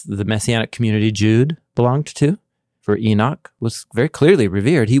it's the Messianic community Jude belonged to, for Enoch was very clearly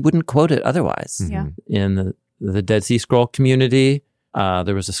revered. He wouldn't quote it otherwise. Mm-hmm. Yeah. In the Dead Sea Scroll community,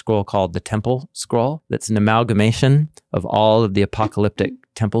 there was a scroll called the Temple Scroll that's an amalgamation of all of the apocalyptic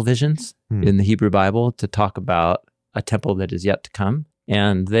temple visions in the Hebrew Bible to talk about a temple that is yet to come.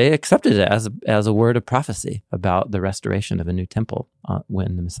 And they accepted it as a word of prophecy about the restoration of a new temple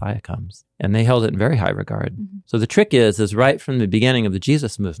when the Messiah comes. And they held it in very high regard. Mm-hmm. So the trick is right from the beginning of the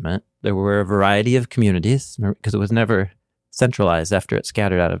Jesus movement, there were a variety of communities, because it was never centralized after it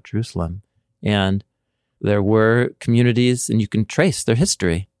scattered out of Jerusalem. And there were communities, and you can trace their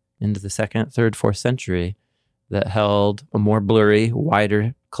history into the 2nd, 3rd, 4th century, that held a more blurry,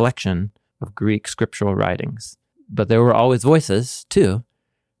 wider collection of Greek scriptural writings. But there were always voices, too,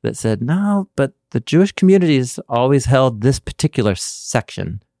 that said, no, but the Jewish communities always held this particular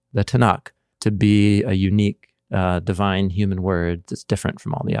section, the Tanakh, to be a unique divine human word that's different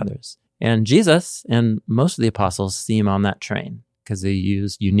from all the others. And Jesus and most of the apostles seem on that train because they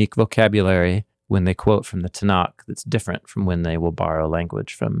use unique vocabulary when they quote from the Tanakh that's different from when they will borrow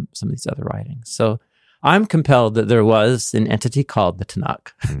language from some of these other writings. So I'm compelled that there was an entity called the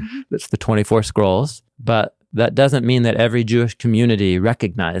Tanakh. That's the 24 scrolls, but that doesn't mean that every Jewish community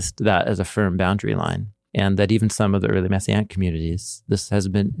recognized that as a firm boundary line, and that even some of the early Messianic communities, this has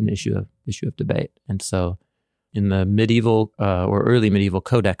been an issue of debate. And so in the medieval or early medieval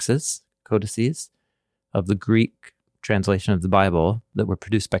codices of the Greek translation of the Bible that were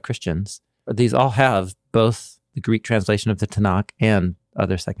produced by Christians, these all have both the Greek translation of the Tanakh and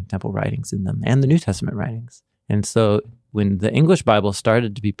other Second Temple writings in them, and the New Testament writings. And so when the English Bible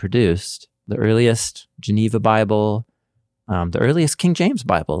started to be produced, the earliest Geneva Bible, the earliest King James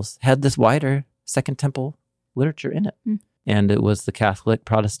Bibles had this wider Second Temple literature in it. And it was the Catholic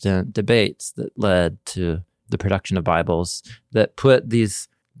Protestant debates that led to the production of Bibles that put these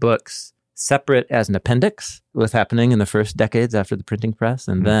books separate as an appendix. It was happening in the first decades after the printing press.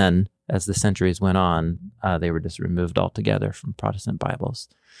 And then as the centuries went on, they were just removed altogether from Protestant Bibles.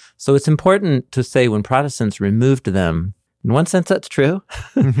 So it's important to say when Protestants removed them, in one sense that's true,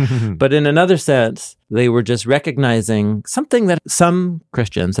 but in another sense, they were just recognizing something that some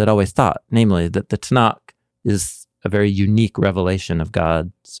Christians had always thought, namely that the Tanakh is a very unique revelation of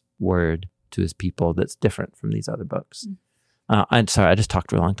God's word to his people that's different from these other books. I'm sorry, I just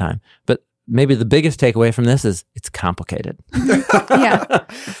talked for a long time, but maybe the biggest takeaway from this is it's complicated.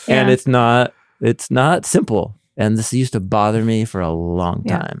 And it's not simple. And this used to bother me for a long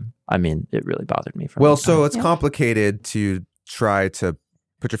time. I mean, it really bothered me for a long time. So it's complicated to try to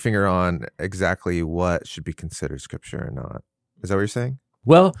put your finger on exactly what should be considered scripture or not. Is that what you're saying?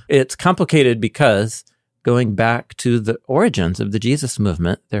 Well, it's complicated because going back to the origins of the Jesus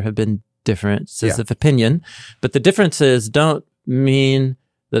movement, there have been differences of opinion, but the differences don't mean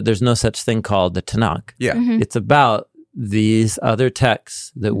that there's no such thing called the Tanakh. It's about these other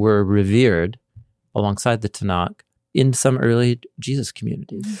texts that were revered alongside the Tanakh in some early Jesus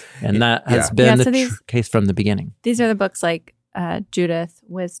communities. And that has been the case from the beginning. These are the books like Judith,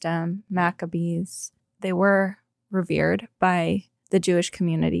 Wisdom, Maccabees. They were revered by the Jewish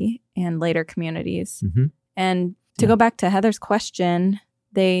community and later communities. And to go back to Heather's question,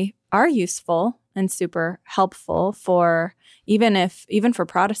 they are useful and super helpful for, even for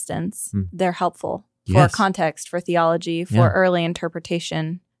Protestants, they're helpful for context, for theology, for early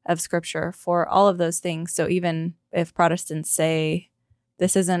interpretation of scripture, for all of those things. So even if Protestants say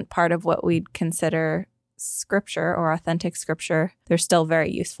this isn't part of what we'd consider scripture or authentic scripture, they're still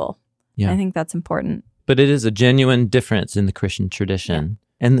very useful. I think that's important. But it is a genuine difference in the Christian tradition.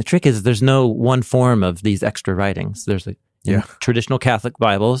 And the trick is there's no one form of these extra writings. There's in traditional Catholic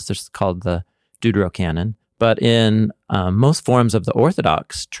Bibles, there's called the Deuterocanon. But in most forms of the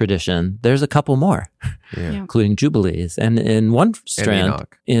Orthodox tradition, there's a couple more, including Jubilees. And in one strand,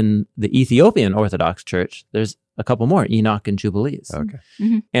 in the Ethiopian Orthodox Church, there's a couple more, Enoch and Jubilees.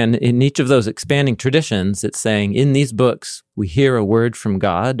 And in each of those expanding traditions, it's saying, in these books, we hear a word from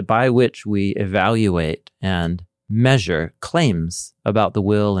God by which we evaluate and measure claims about the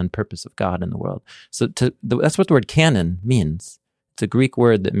will and purpose of God in the world. So that's what the word canon means. It's a Greek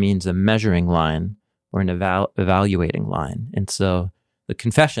word that means a measuring line or an evaluating line. And so the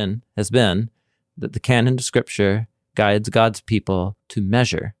confession has been that the canon of Scripture guides God's people to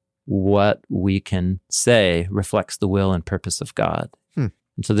measure what we can say reflects the will and purpose of God. And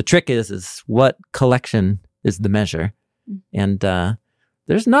so the trick is what collection is the measure? And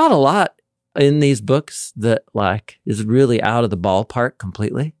there's not a lot in these books that is really out of the ballpark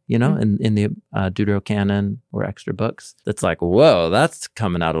completely, in the Deuterocanon or extra books. That's whoa, that's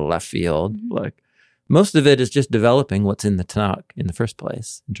coming out of left field. Most of it is just developing what's in the Tanakh in the first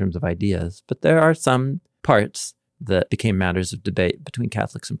place in terms of ideas. But there are some parts that became matters of debate between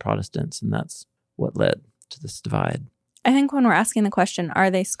Catholics and Protestants, and that's what led to this divide. I think when we're asking the question, are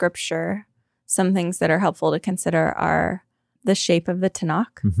they scripture? Some things that are helpful to consider are the shape of the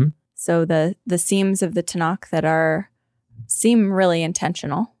Tanakh. So the seams of the Tanakh that seem really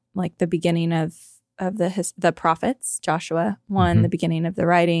intentional, like the beginning of the prophets, Joshua 1, the beginning of the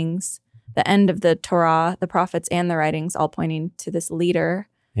writings, the end of the Torah, the prophets and the writings, all pointing to this leader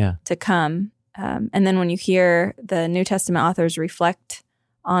to come. And then when you hear the New Testament authors reflect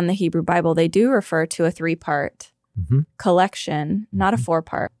on the Hebrew Bible, they do refer to a 3-part collection, not a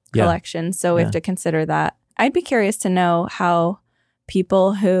 4-part collection. So we have to consider that. I'd be curious to know how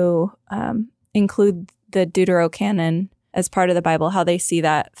people who include the Deuterocanon as part of the Bible, how they see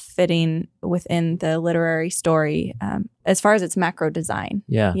that fitting within the literary story as far as its macro design.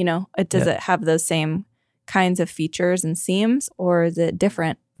 Does it have those same kinds of features and seams, or is it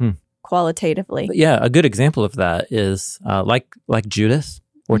different qualitatively? A good example of that is like Judith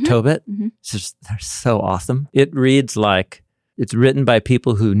or Tobit. They're so awesome. It reads like it's written by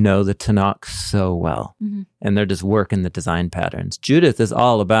people who know the Tanakh so well, and they're just working the design patterns. Judith is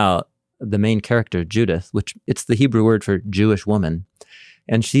all about the main character, Judith, which it's the Hebrew word for Jewish woman.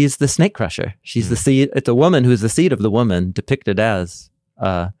 And she's the snake crusher. She's the seed. It's a woman who's the seed of the woman depicted as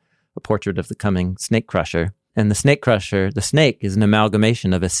a portrait of the coming snake crusher. And the snake crusher, the snake, is an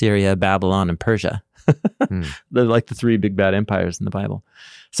amalgamation of Assyria, Babylon, and Persia. They're like the 3 big bad empires in the Bible.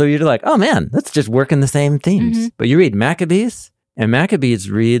 So you're like, oh man, that's just working the same themes. But you read Maccabees, and Maccabees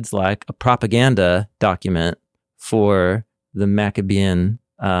reads like a propaganda document for the Maccabean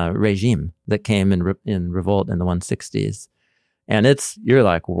regime that came in revolt in the 160s. And you're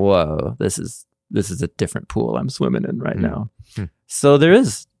like, whoa, this is a different pool I'm swimming in right now. So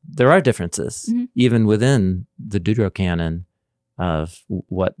there are differences even within the Deuterocanon of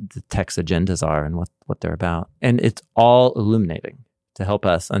what the text agendas are and what they're about. And it's all illuminating to help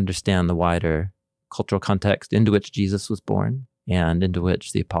us understand the wider cultural context into which Jesus was born and into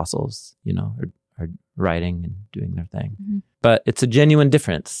which the apostles, are writing and doing their thing. But it's a genuine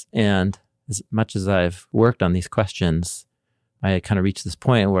difference. And as much as I've worked on these questions, I kind of reached this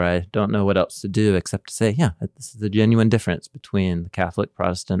point where I don't know what else to do except to say, yeah, this is a genuine difference between the Catholic,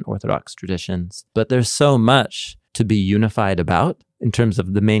 Protestant, Orthodox traditions. But there's so much to be unified about in terms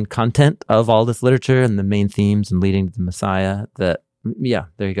of the main content of all this literature and the main themes and leading to the Messiah that, yeah,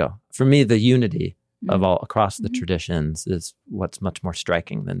 there you go. For me, the unity of all across the traditions is what's much more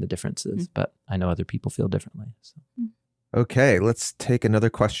striking than the differences. But I know other people feel differently. So. Okay, let's take another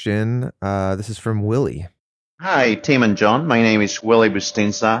question. This is from Willie. Hi, Tim and John. My name is Willie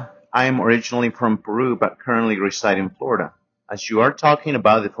Bustinza. I am originally from Peru, but currently reside in Florida. As you are talking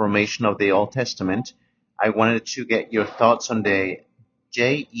about the formation of the Old Testament, I wanted to get your thoughts on the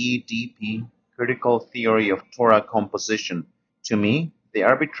JEDP, critical theory of Torah composition. To me, the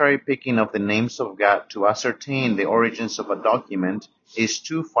arbitrary picking of the names of God to ascertain the origins of a document is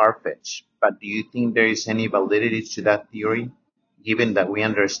too far-fetched. But do you think there is any validity to that theory, given that we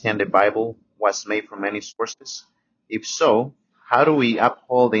understand the Bible was made from many sources? If so, how do we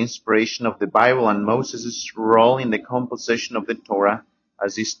uphold the inspiration of the Bible and Moses' role in the composition of the Torah,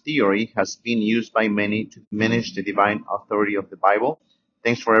 as this theory has been used by many to diminish the divine authority of the Bible?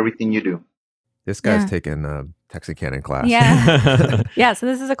 Thanks for everything you do. This guy's taken a Texan canon class. Yeah. Yeah, so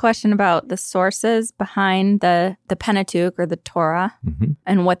this is a question about the sources behind the Pentateuch or the Torah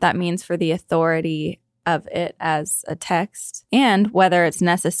and what that means for the authority of it as a text, and whether it's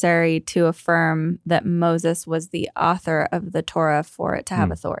necessary to affirm that Moses was the author of the Torah for it to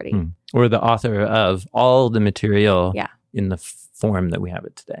have authority. Or the author of all the material in the form that we have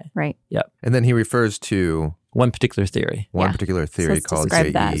it today. Right. Yep. And then he refers to one particular theory. Particular theory called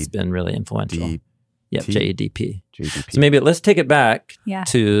JEDP. It's been really influential. Yep, JEDP. So maybe let's take it back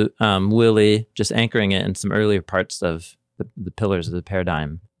to Willie, just anchoring it in some earlier parts of the pillars of the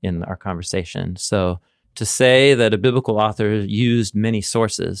paradigm in our conversation. So to say that a biblical author used many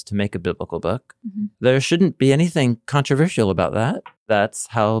sources to make a biblical book, there shouldn't be anything controversial about that. That's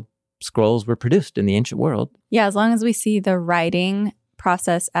how scrolls were produced in the ancient world. Yeah, as long as we see the writing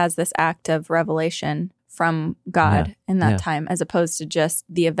process as this act of revelation from God in that time, as opposed to just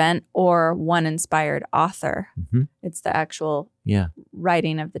the event or one inspired author. It's the actual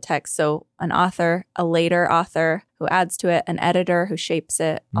writing of the text. So an author, a later author who adds to it, an editor who shapes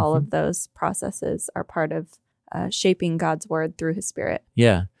it, all of those processes are part of shaping God's word through his Spirit.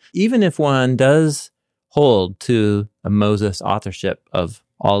 Yeah. Even if one does hold to a Moses authorship of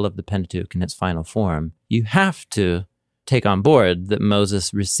all of the Pentateuch in its final form, you have to take on board that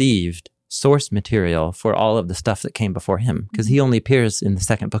Moses received source material for all of the stuff that came before him, because he only appears in the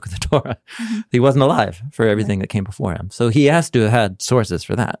second book of the Torah. He wasn't alive for everything that came before him. So he has to have had sources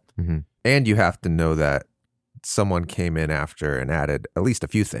for that. And you have to know that someone came in after and added at least a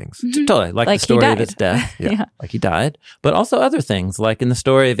few things. Totally. Like the story of his death. Like he died. But also other things, like in the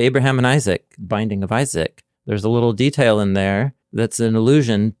story of Abraham and Isaac, binding of Isaac. There's a little detail in there that's an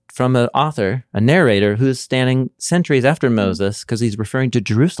allusion from an author, a narrator, who's standing centuries after Moses because he's referring to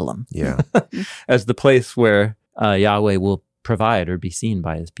Jerusalem as the place where Yahweh will provide or be seen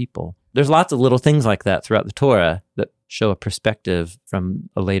by his people. There's lots of little things like that throughout the Torah that show a perspective from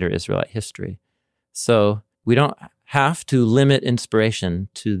a later Israelite history. So we don't have to limit inspiration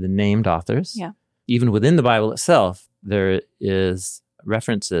to the named authors. Even within the Bible itself, there is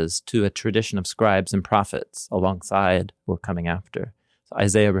references to a tradition of scribes and prophets alongside or coming after. So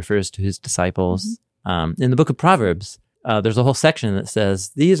Isaiah refers to his disciples. In the book of Proverbs, there's a whole section that says,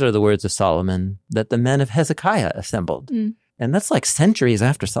 these are the words of Solomon that the men of Hezekiah assembled. And that's like centuries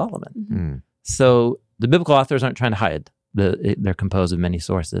after Solomon. So the biblical authors aren't trying to hide. They're composed of many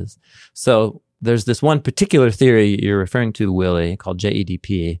sources. So there's this one particular theory you're referring to, Willie, called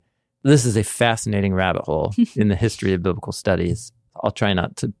JEDP. This is a fascinating rabbit hole in the history of biblical studies. I'll try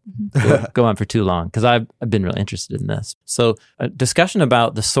not to go on for too long because I've been really interested in this. So a discussion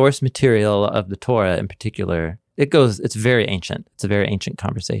about the source material of the Torah in particular, it's very ancient. It's a very ancient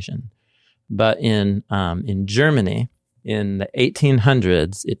conversation. But in Germany, in the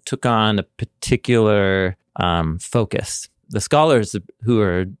 1800s, it took on a particular focus. The scholars who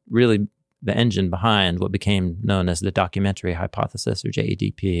are really the engine behind what became known as the documentary hypothesis, or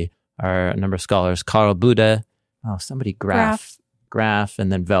JEDP, are a number of scholars: Karl Bude, Graf,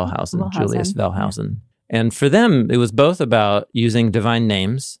 and then Wellhausen, Julius Wellhausen. Yeah. And for them, it was both about using divine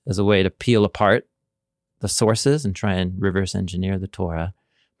names as a way to peel apart the sources and try and reverse engineer the Torah.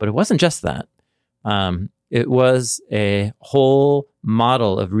 But it wasn't just that. It was a whole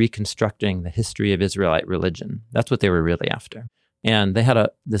model of reconstructing the history of Israelite religion. That's what they were really after. And they had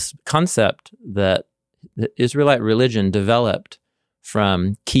this concept that the Israelite religion developed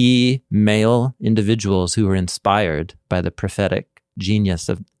from key male individuals who were inspired by the prophetic genius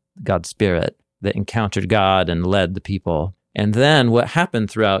of God's Spirit that encountered God and led the people. And then what happened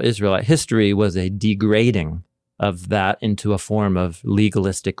throughout Israelite history was a degrading of that into a form of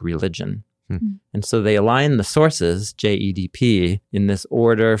legalistic religion. And so they aligned the sources, JEDP, in this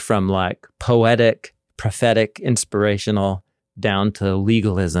order from like poetic, prophetic, inspirational, down to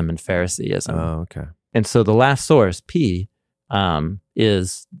legalism and Phariseeism. Oh, okay. And so the last source, P,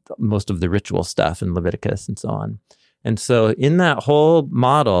 is most of the ritual stuff in Leviticus and so on. And so in that whole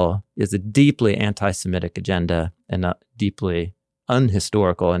model is a deeply anti-Semitic agenda and a deeply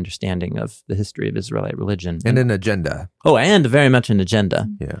unhistorical understanding of the history of Israelite religion. And an agenda. Oh, and very much an agenda.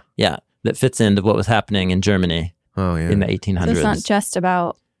 Yeah. Yeah. That fits into what was happening in Germany in the 1800s. So it's not just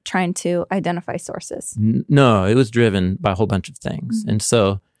about trying to identify sources. No, it was driven by a whole bunch of things. And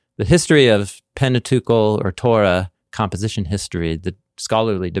so the history of Pentateuchal or Torah composition history, the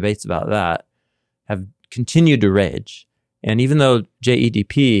scholarly debates about that have continued to rage. And even though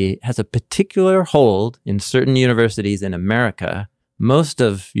JEDP has a particular hold in certain universities in America, most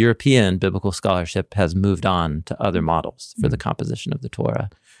of European biblical scholarship has moved on to other models for the composition of the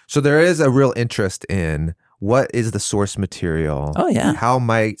Torah. So there is a real interest in what is the source material? Oh, yeah. How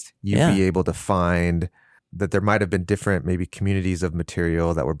might you be able to find that there might have been different maybe communities of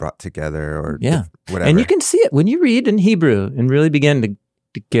material that were brought together or whatever. And you can see it when you read in Hebrew and really begin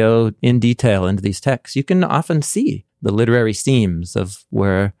to go in detail into these texts. You can often see the literary seams of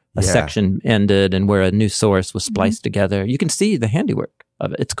where a section ended and where a new source was spliced together. You can see the handiwork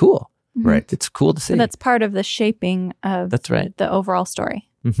of it. It's cool. Right. It's cool to see. So that's part of the shaping of the overall story.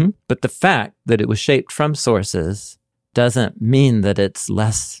 But the fact that it was shaped from sources doesn't mean that it's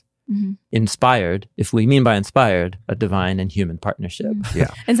less inspired. If we mean by inspired, a divine and human partnership.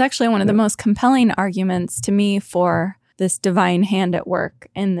 Yeah. It's actually one of the most compelling arguments to me for this divine hand at work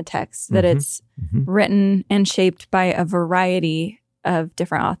in the text, that it's written and shaped by a variety of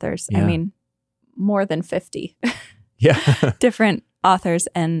different authors. I mean, more than 50 different authors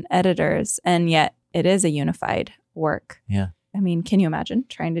and editors, and yet it is a unified work. Yeah. I mean, can you imagine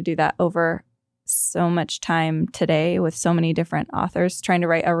trying to do that over so much time today with so many different authors trying to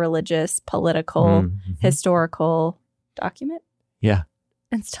write a religious, political, historical document? Yeah.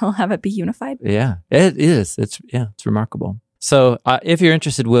 And still have it be unified? Yeah, it is. It's remarkable. So if you're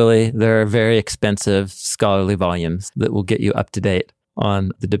interested, Willie, there are very expensive scholarly volumes that will get you up to date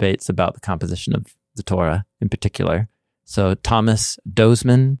on the debates about the composition of the Torah in particular. So Thomas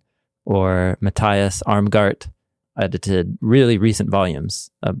Dozman or Matthias Armgart edited really recent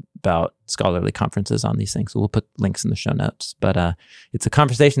volumes about scholarly conferences on these things. So we'll put links in the show notes. But it's a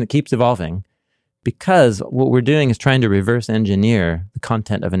conversation that keeps evolving because what we're doing is trying to reverse engineer the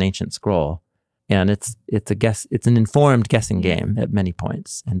content of an ancient scroll. And it's an informed guessing game at many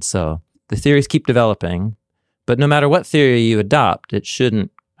points. And so the theories keep developing, but no matter what theory you adopt, it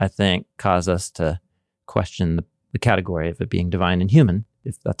shouldn't, I think, cause us to question the category of it being divine and human,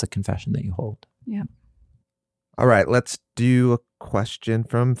 if that's a confession that you hold. Yeah. All right, let's do a question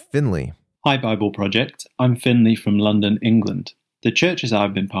from Finley. Hi, Bible Project. I'm Finley from London, England. The churches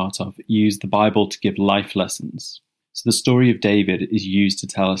I've been part of use the Bible to give life lessons. So the story of David is used to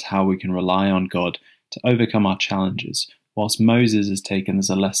tell us how we can rely on God to overcome our challenges, whilst Moses is taken as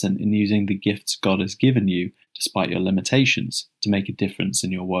a lesson in using the gifts God has given you, despite your limitations, to make a difference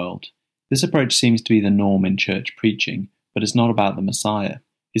in your world. This approach seems to be the norm in church preaching, but it's not about the Messiah.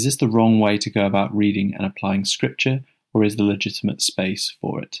 Is this the wrong way to go about reading and applying scripture, or is there legitimate space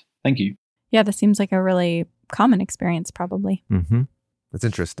for it? Thank you. Yeah, this seems like a really common experience, probably. That's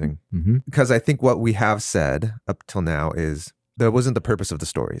interesting. Because I think what we have said up till now is that wasn't the purpose of the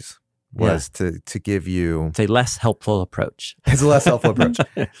stories, was to give you... It's a less helpful approach. It's a less helpful approach.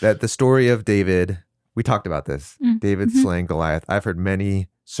 That the story of David, we talked about this, David slaying Goliath. I've heard many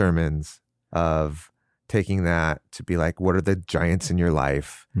sermons of taking that to be like, what are the giants in your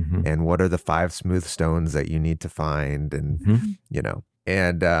life? And what are the 5 smooth stones that you need to find? And,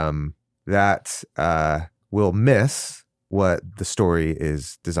 and that will miss what the story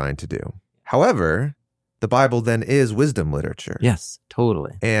is designed to do. However, the Bible then is wisdom literature. Yes,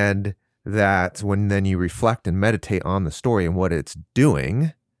 totally. And that when then you reflect and meditate on the story and what it's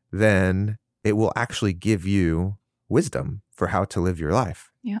doing, then it will actually give you wisdom for how to live your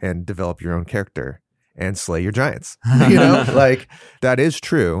life and develop your own character and slay your giants. Like that is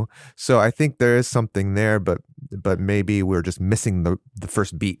true. So I think there is something there, but maybe we're just missing the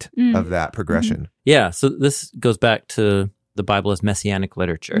first beat of that progression. Yeah. So this goes back to the Bible as messianic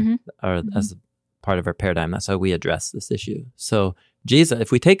literature, or as part of our paradigm. That's how we address this issue. So Jesus,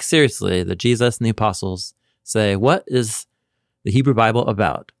 if we take seriously that Jesus and the apostles say, what is the Hebrew Bible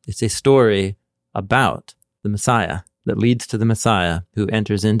about? It's a story about the Messiah that leads to the Messiah who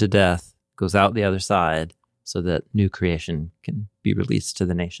enters into death, goes out the other side so that new creation can be released to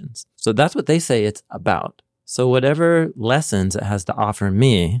the nations. So that's what they say it's about. So whatever lessons it has to offer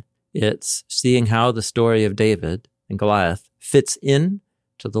me, it's seeing how the story of David and Goliath fits in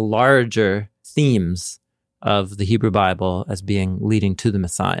to the larger themes of the Hebrew Bible as being leading to the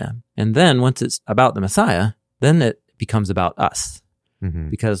Messiah. And then once it's about the Messiah, then it becomes about us.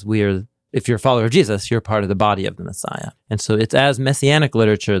 Because if you're a follower of Jesus, you're part of the body of the Messiah. And so it's as messianic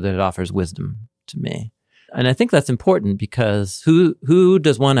literature that it offers wisdom to me. And I think that's important because who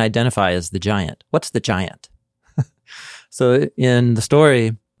does one identify as the giant? What's the giant? So in the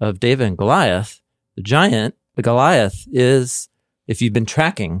story of David and Goliath, the Goliath is, if you've been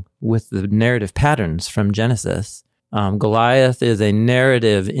tracking with the narrative patterns from Genesis, Goliath is a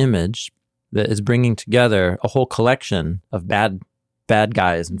narrative image that is bringing together a whole collection of bad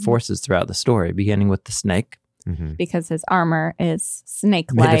guys and forces throughout the story, beginning with the snake. Because his armor is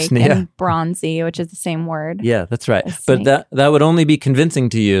snake-like and bronzy, which is the same word. Yeah, that's right. But that would only be convincing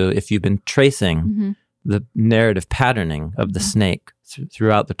to you if you've been tracing the narrative patterning of the snake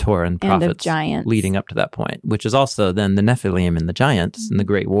throughout the Torah and prophets leading up to that point, which is also then the Nephilim and the giants and the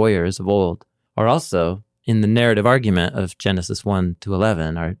great warriors of old are also in the narrative argument of Genesis 1 to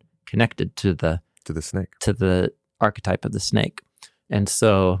 11 are connected to the snake, to the archetype of the snake. And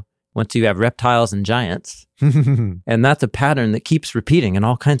so once you have reptiles and giants, and that's a pattern that keeps repeating in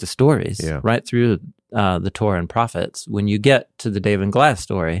all kinds of stories, right through the Torah and prophets. When you get to the David and Goliath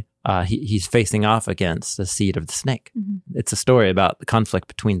story, he's facing off against the seed of the snake. It's a story about the conflict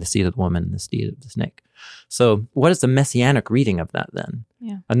between the seed of the woman and the seed of the snake. So what is the messianic reading of that then?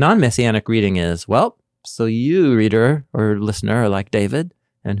 A non-messianic reading is, well, so you, reader or listener, are like David,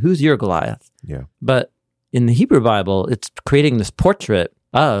 and who's your Goliath? But in the Hebrew Bible, it's creating this portrait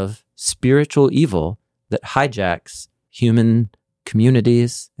of spiritual evil that hijacks human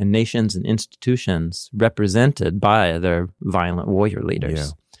communities and nations and institutions represented by their violent warrior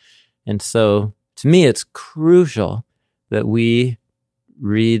leaders. And so to me, it's crucial that we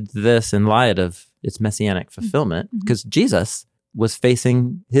read this in light of its messianic fulfillment, because Jesus was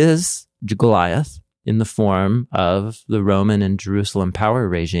facing his Goliath in the form of the Roman and Jerusalem power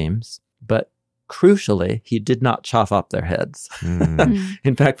regimes, but crucially, he did not chop off their heads.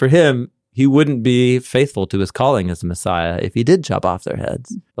 In fact, for him, he wouldn't be faithful to his calling as the Messiah if he did chop off their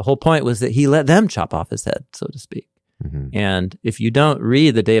heads. The whole point was that he let them chop off his head, so to speak. And if you don't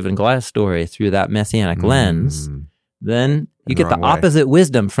read the David and Goliath story through that messianic lens, then you get the opposite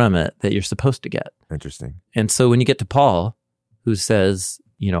wisdom from it that you're supposed to get. Interesting. And so when you get to Paul, who says,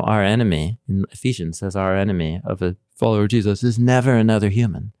 our enemy, in Ephesians says our enemy of a follower of Jesus is never another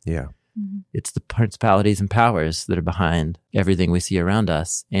human. It's the principalities and powers that are behind everything we see around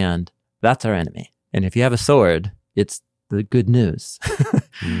us. And that's our enemy. And if you have a sword, it's the good news.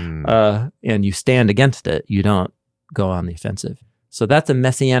 And you stand against it. You don't go on the offensive. So that's a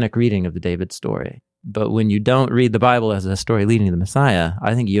messianic reading of the David story. But when you don't read the Bible as a story leading to the Messiah,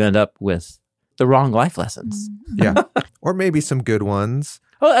 I think you end up with the wrong life lessons. Or maybe some good ones.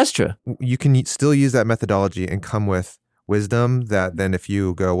 Oh, that's true. You can still use that methodology and come with wisdom that then if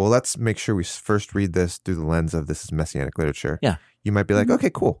you go, well, let's make sure we first read this through the lens of this is messianic literature. You might be like, okay,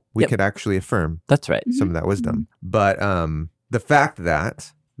 cool. We could actually affirm that's right. some of that wisdom. But the fact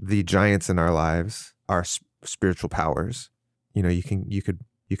that the giants in our lives are spiritual powers, you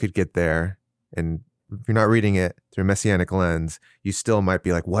could get there, and if you're not reading it through a messianic lens, you still might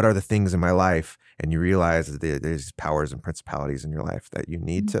be like, what are the things in my life? And you realize that there's powers and principalities in your life that you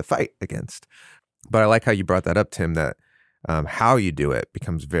need to fight against. But I like how you brought that up, Tim, that how you do it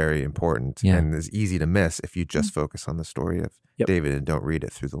becomes very important and is easy to miss if you just focus on the story of David and don't read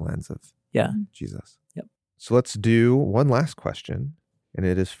it through the lens of Jesus. So let's do one last question, and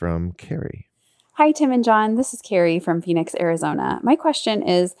it is from Carrie. Hi, Tim and John. This is Carrie from Phoenix, Arizona. My question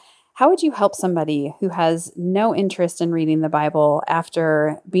is, how would you help somebody who has no interest in reading the Bible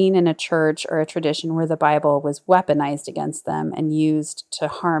after being in a church or a tradition where the Bible was weaponized against them and used to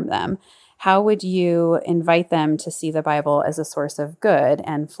harm them? How would you invite them to see the Bible as a source of good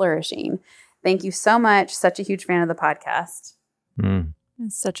and flourishing? Thank you so much. Such a huge fan of the podcast.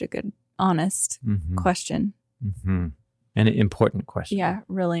 It's such a good honest question. Mm-hmm. An important question. Yeah,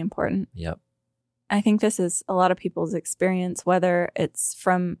 really important. Yep. I think this is a lot of people's experience, whether it's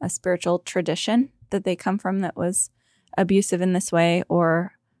from a spiritual tradition that they come from that was abusive in this way,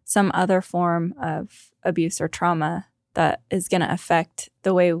 or some other form of abuse or trauma that is going to affect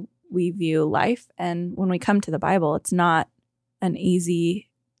the way we view life. And when we come to the Bible, it's not an easy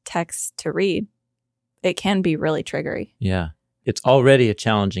text to read. It can be really triggery. Yeah. It's already a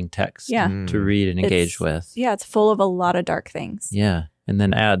challenging text Yeah. to read and engage with. Yeah, it's full of a lot of dark things. Yeah. And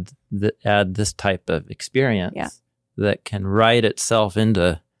then add this type of experience that can write itself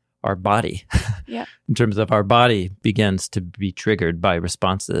into our body. Yeah. In terms of our body begins to be triggered by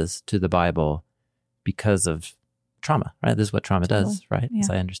responses to the Bible because of trauma, right? This is what trauma does, right? Yeah. As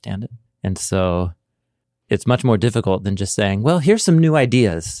I understand it. And so it's much more difficult than just saying, well, here's some new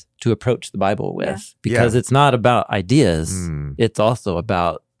ideas to approach the Bible with, because it's not about ideas. It's also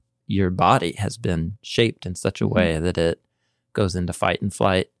about your body has been shaped in such a way that it goes into fight and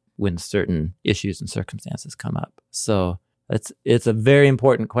flight when certain issues and circumstances come up. So it's a very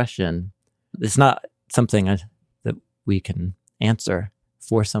important question. It's not something that we can answer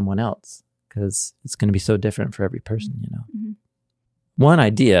for someone else, because it's going to be so different for every person, you know. Mm-hmm. One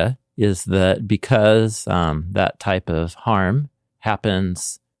idea is that because that type of harm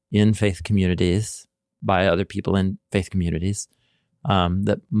happens in faith communities by other people in faith communities,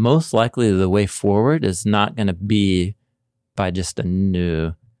 that most likely the way forward is not going to be by just a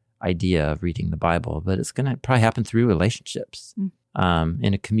new idea of reading the Bible, but it's going to probably happen through relationships.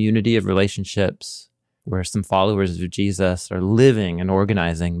 In a community of relationships where some followers of Jesus are living and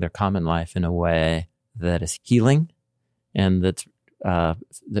organizing their common life in a way that is healing and that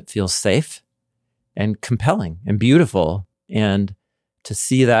feels safe and compelling and beautiful. And to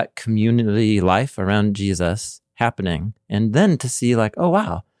see that community life around Jesus happening, and then to see like, oh,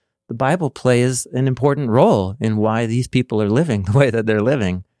 wow, the Bible plays an important role in why these people are living the way that they're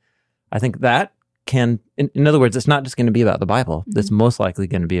living. I think that can, in other words, it's not just going to be about the Bible. It's most likely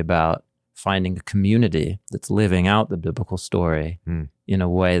going to be about finding a community that's living out the biblical story in a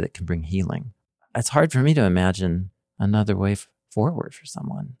way that can bring healing. It's hard for me to imagine another way forward for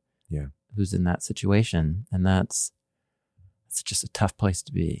someone who's in that situation. And it's just a tough place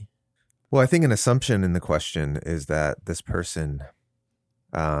to be. Well, I think an assumption in the question is that this person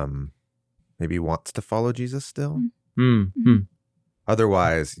maybe wants to follow Jesus still.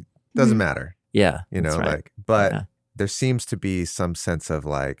 Otherwise, it doesn't matter. Yeah. You know, right. but there seems to be some sense of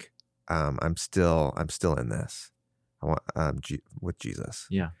like, I'm still in this. I want with Jesus.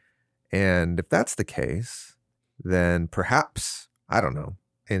 Yeah. And if that's the case, then perhaps, I don't know.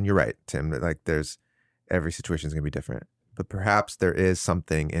 And you're right, Tim, that like every situation is going to be different. But perhaps there is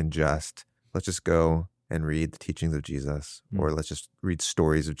something in just, let's just go and read the teachings of Jesus, or let's just read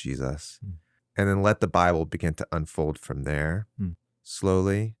stories of Jesus, and then let the Bible begin to unfold from there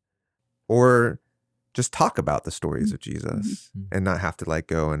slowly, or just talk about the stories of Jesus and not have to like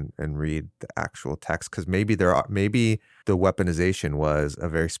go and read the actual text. Because maybe the weaponization was a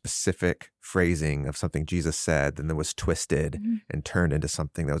very specific phrasing of something Jesus said, and then was twisted and turned into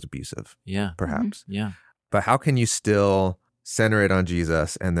something that was abusive. Yeah. Perhaps. Yeah. But how can you still center it on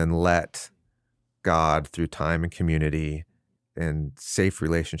Jesus and then let God, through time and community and safe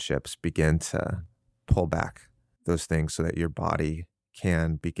relationships, begin to pull back those things so that your body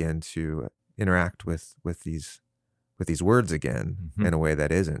can begin to interact with these words again in a way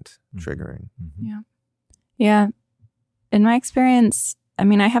that isn't triggering? Yeah. In my experience, I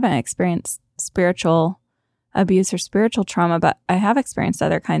mean, I haven't experienced spiritual abuse or spiritual trauma, but I have experienced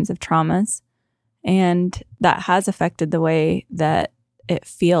other kinds of traumas. And that has affected the way that it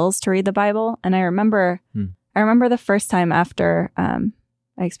feels to read the Bible. And I remember the first time after I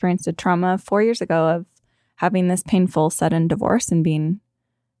experienced a trauma 4 years ago of having this painful sudden divorce and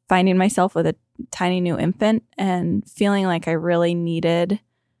finding myself with a tiny new infant and feeling like I really needed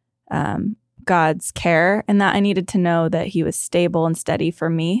God's care, and that I needed to know that he was stable and steady for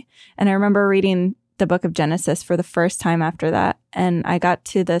me. And I remember reading the book of Genesis for the first time after that. And I got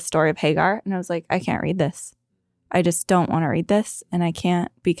to the story of Hagar and I was like, I can't read this. I just don't want to read this. And I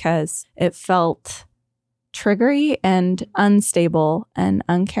can't, because it felt triggery and unstable and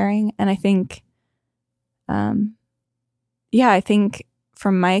uncaring. And I think, I think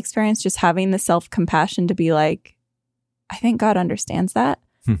from my experience, just having the self-compassion to be like, I think God understands that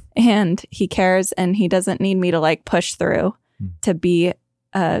and he cares, and he doesn't need me to like push through to be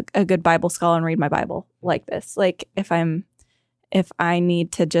a good Bible scholar and read my Bible like this. Like if I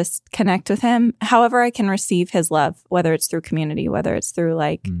need to just connect with him, however I can receive his love, whether it's through community, whether it's through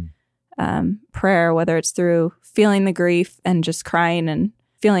like prayer, whether it's through feeling the grief and just crying and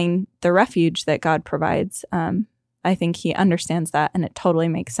feeling the refuge that God provides. I think he understands that, and it totally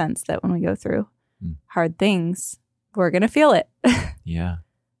makes sense that when we go through hard things, we're going to feel it. Yeah.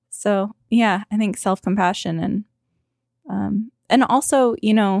 So, yeah, I think self-compassion and also,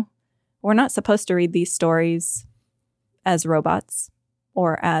 we're not supposed to read these stories as robots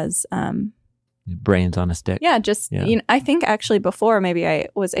or as brains on a stick. Yeah, just I think actually before maybe I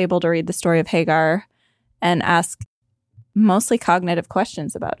was able to read the story of Hagar and ask mostly cognitive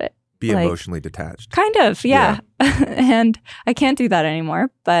questions about it. Be emotionally detached. Kind of, yeah. And I can't do that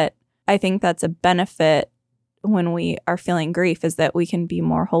anymore, but I think that's a benefit when we are feeling grief, is that we can be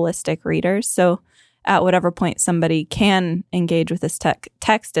more holistic readers. So at whatever point somebody can engage with this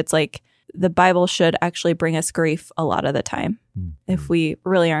text, it's like the Bible should actually bring us grief a lot of the time if we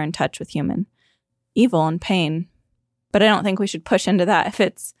really are in touch with human evil and pain. But I don't think we should push into that if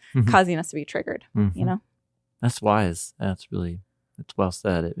it's causing us to be triggered, That's wise. That's well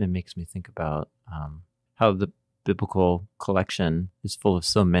said. It makes me think about how the biblical collection is full of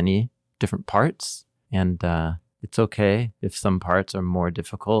so many different parts. And it's okay if some parts are more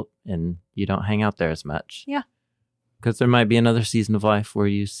difficult and you don't hang out there as much. Yeah. Because there might be another season of life where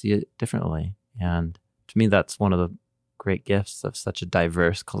you see it differently. And to me, that's one of the great gifts of such a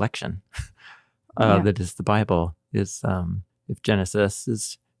diverse collection that is the Bible. Is if Genesis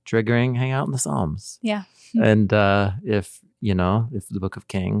is triggering, hang out in the Psalms. Yeah. And if the Book of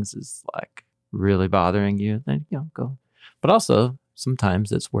Kings is like really bothering you, then go. But also,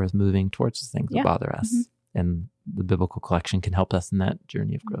 sometimes it's worth moving towards the things that bother us. And the biblical collection can help us in that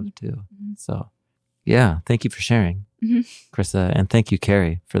journey of growth too. So, yeah, thank you for sharing, Carissa. And thank you,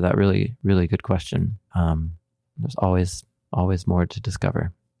 Carrie, for that really, really good question. There's always more to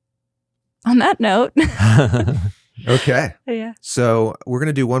discover. On that note. Okay. Yeah. So we're going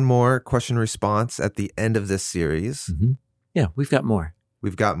to do one more question response at the end of this series. Yeah, we've got more.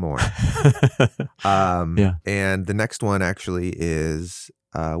 And the next one actually is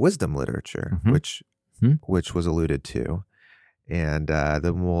wisdom literature, which was alluded to. And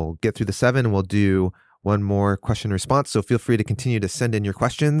then we'll get through the 7 and we'll do one more question response. So feel free to continue to send in your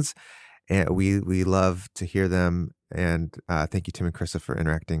questions. And we love to hear them. And thank you, Tim and Carissa, for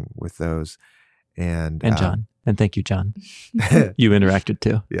interacting with those. And John. And thank you, John. You interacted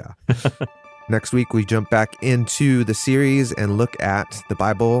too. Yeah. Next week, we jump back into the series and look at the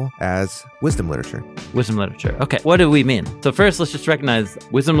Bible as wisdom literature. Wisdom literature. Okay, what do we mean? So first, let's just recognize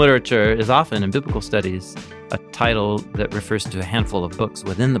wisdom literature is often in biblical studies a title that refers to a handful of books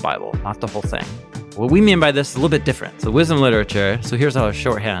within the Bible, not the whole thing. What we mean by this is a little bit different. So wisdom literature, so here's our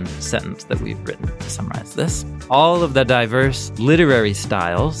shorthand sentence that we've written to summarize this. All of the diverse literary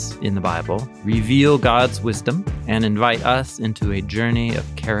styles in the Bible reveal God's wisdom and invite us into a journey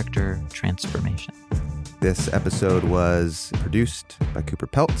of character transformation. This episode was produced by Cooper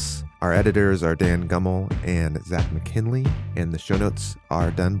Peltz. Our editors are Dan Gummel and Zach McKinley, and the show notes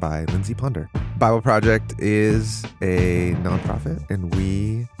are done by Lindsay Ponder. Bible Project is a nonprofit, and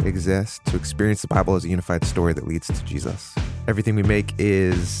we exist to experience the Bible as a unified story that leads to Jesus. Everything we make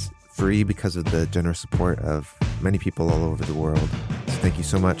is free because of the generous support of many people all over the world. So thank you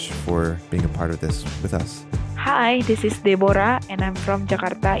so much for being a part of this with us. Hi, this is Deborah, and I'm from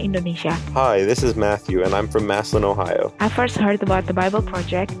Jakarta, Indonesia. Hi, this is Matthew, and I'm from Massillon, Ohio. I first heard about the Bible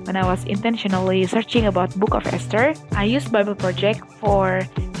Project when I was intentionally searching about Book of Esther. I used Bible Project for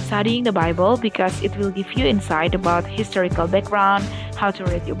studying the Bible because it will give you insight about historical background, how to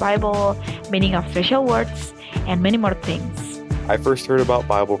read your Bible, meaning of special words, and many more things. I first heard about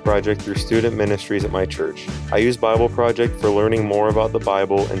Bible Project through student ministries at my church. I use Bible Project for learning more about the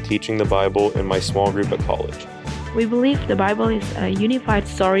Bible and teaching the Bible in my small group at college. We believe the Bible is a unified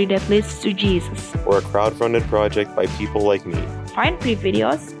story that leads to Jesus. We're a crowd-funded project by people like me. Find free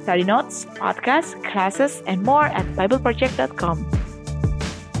videos, study notes, podcasts, classes, and more at BibleProject.com.